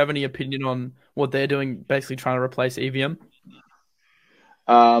 Yeah. Do you have any opinion on what they're doing, basically trying to replace EVM?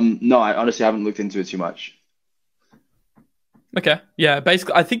 No, I honestly haven't looked into it too much. Okay. Yeah,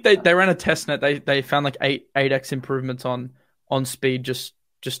 basically I think they ran a test net. They found like 8x improvements on speed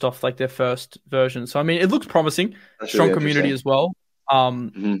just off like their first version. So I mean, it looks promising. That's Strong really community interesting. as well.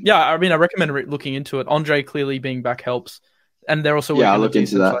 Yeah, I mean, I recommend looking into it. Andre clearly being back helps, and they're also Yeah, I'll working on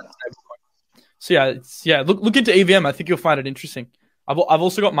look into that. So yeah, look into EVM. I think you'll find it interesting. I've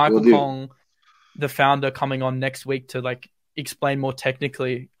also got Michael Will do. Kong, the founder, coming on next week to like explain more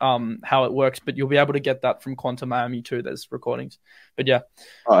technically how it works. But you'll be able to get that from Quantum Miami too. There's recordings. But yeah,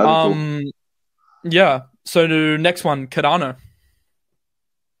 Oh, that'd be cool. yeah. So the next one, Cardano.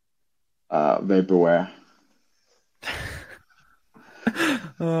 Vaporware.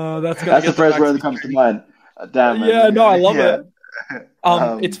 That's the first word that comes to mind. Damn, man. Yeah, no, I love Yeah.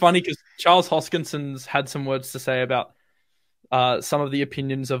 it. It's funny because Charles Hoskinson's had some words to say about some of the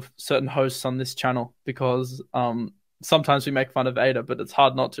opinions of certain hosts on this channel because sometimes we make fun of ADA, but it's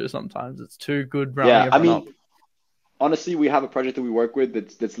hard not to sometimes. It's too good rounding Yeah, I everyone up. mean, honestly, we have a project that we work with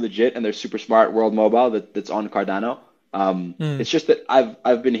that's legit, and they're super smart. World Mobile that's on Cardano. It's just that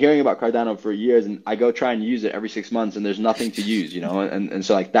I've been hearing about Cardano for years, and I go try and use it every 6 months, and there's nothing to use, and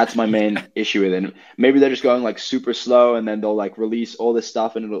so like that's my main issue with it. And maybe they're just going like super slow, and then they'll like release all this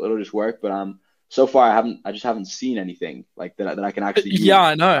stuff, and it'll just work. But so far I just haven't seen anything like that I can actually use. Yeah,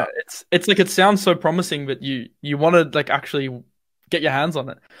 I know. It's like it sounds so promising, but you want to like actually get your hands on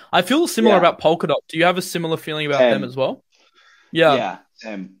it. I feel similar about Polkadot. Do you have a similar feeling about them as well? Yeah. Yeah,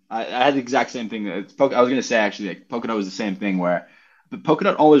 same. I had the exact same thing. I was going to say actually, like, Polkadot was the same thing where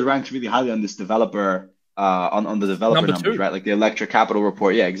Polkadot always ranks really highly on this developer, on the developer Number numbers, 2. right? Like the Electra Capital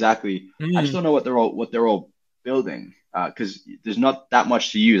report. Yeah, exactly. I just don't know what they're all building, because there's not that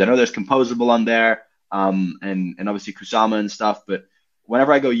much to use. I know there's Composable on there, and obviously Kusama and stuff, but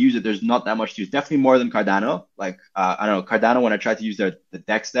whenever I go use it, there's not that much to use. Definitely more than Cardano. Like I don't know, Cardano, when I tried to use the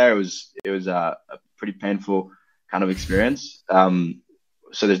DEX there, it was a pretty painful kind of experience.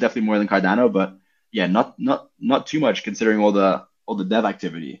 So there's definitely more than Cardano, but yeah, not too much considering all the dev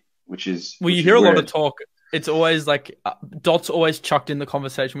activity, which is well, you hear a lot of talk. It's always like Dot's always chucked in the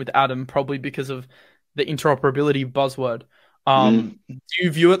conversation with Adam, probably because of the interoperability buzzword. Do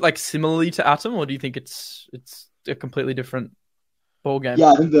you view it like similarly to Atom, or do you think it's a completely different ball game?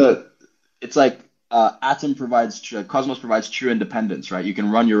 Yeah, I think it's like Atom Cosmos provides true independence, right? You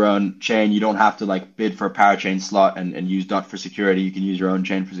can run your own chain. You don't have to like bid for a parachain slot and use Dot for security. You can use your own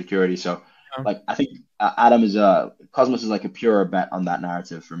chain for security. So like I think Cosmos is like a purer bet on that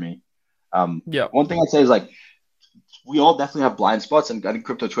narrative for me. Yeah. One thing I'd say is like we all definitely have blind spots, and I think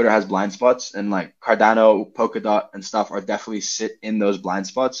crypto Twitter has blind spots, and like Cardano, Polkadot, and stuff are definitely sit in those blind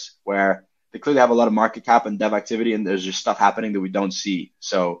spots where they clearly have a lot of market cap and dev activity, and there's just stuff happening that we don't see.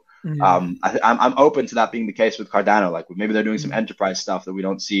 So I'm open to that being the case with Cardano. Like maybe they're doing some enterprise stuff that we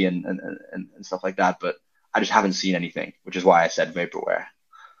don't see and stuff like that, but I just haven't seen anything, which is why I said vaporware.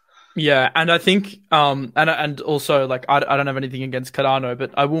 Yeah, and I think and also like I don't have anything against Cardano,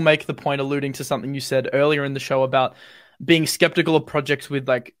 but I will make the point alluding to something you said earlier in the show about being skeptical of projects with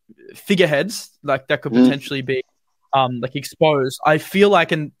like figureheads like that could potentially be like exposed. I feel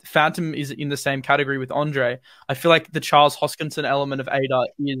like, and Phantom is in the same category with Andre, I feel like the Charles Hoskinson element of ADA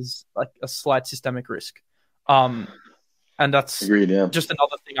is like a slight systemic risk. And that's Agreed, yeah. just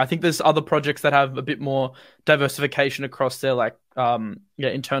another thing. I think there's other projects that have a bit more diversification across their like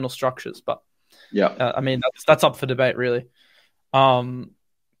internal structures, but I mean that's up for debate really. 2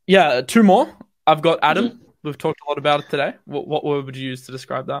 more. I've got Adam. We've talked a lot about it today. What word would you use to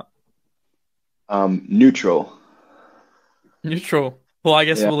describe that? Neutral. Neutral. Well, I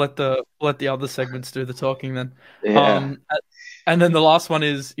guess Yeah. we'll let the other segments do the talking then. Yeah. Um, and then the last one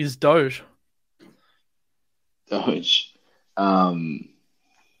is Doge. Doge. Um,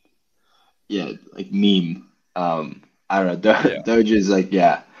 yeah, like meme. I don't know. Yeah. Doge is like,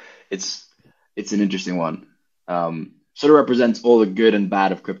 yeah, it's it's an interesting one. Sort of represents all the good and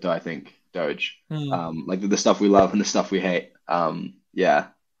bad of crypto, I think, Doge. Hmm. Like the stuff we love and the stuff we hate. Yeah.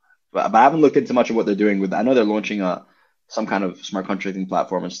 But I haven't looked into much of what they're doing with. I know they're launching a some kind of smart contracting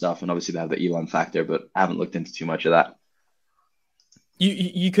platform and stuff, and obviously they have the Elon factor, but I haven't looked into too much of that.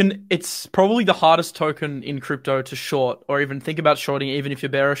 You can. It's probably the hardest token in crypto to short or even think about shorting, even if you're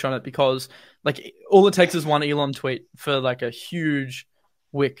bearish on it, because like all it takes is one Elon tweet for like a huge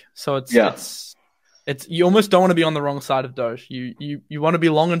wick. So it's Yeah, it's it's you almost don't want to be on the wrong side of Doge. You want to be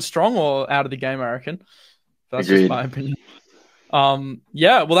long and strong or out of the game, I reckon. That's just agreed. my opinion.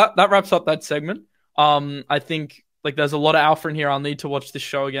 Yeah, well that wraps up that segment. I think like there's a lot of alpha in here. I'll need to watch this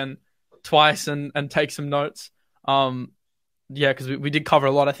show again twice and take some notes. Um, yeah, because we did cover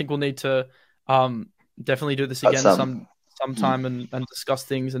a lot. I think we'll need to definitely do this That's again mm, sometime and discuss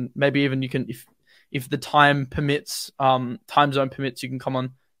things, and maybe even you can if the time permits, time zone permits, you can come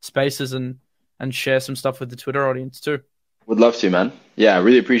on Spaces and share some stuff with the Twitter audience too. would love to, man. Yeah, I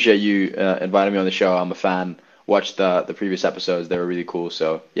really appreciate you inviting me on the show. I'm a fan. Watched the previous episodes; they were really cool.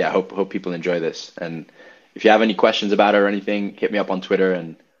 So yeah, hope people enjoy this. And if you have any questions about it or anything, hit me up on Twitter.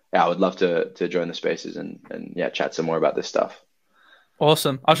 And yeah, I would love to join the spaces and yeah, chat some more about this stuff.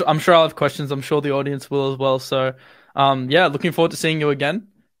 Awesome. I'm sure I'll have questions. I'm sure the audience will as well. So, yeah, looking forward to seeing you again.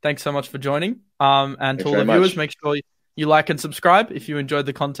 Thanks so much for joining. And to Thanks all very the viewers, much. make sure you like and subscribe if you enjoyed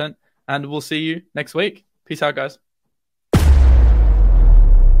the content. And we'll see you next week. Peace out, guys.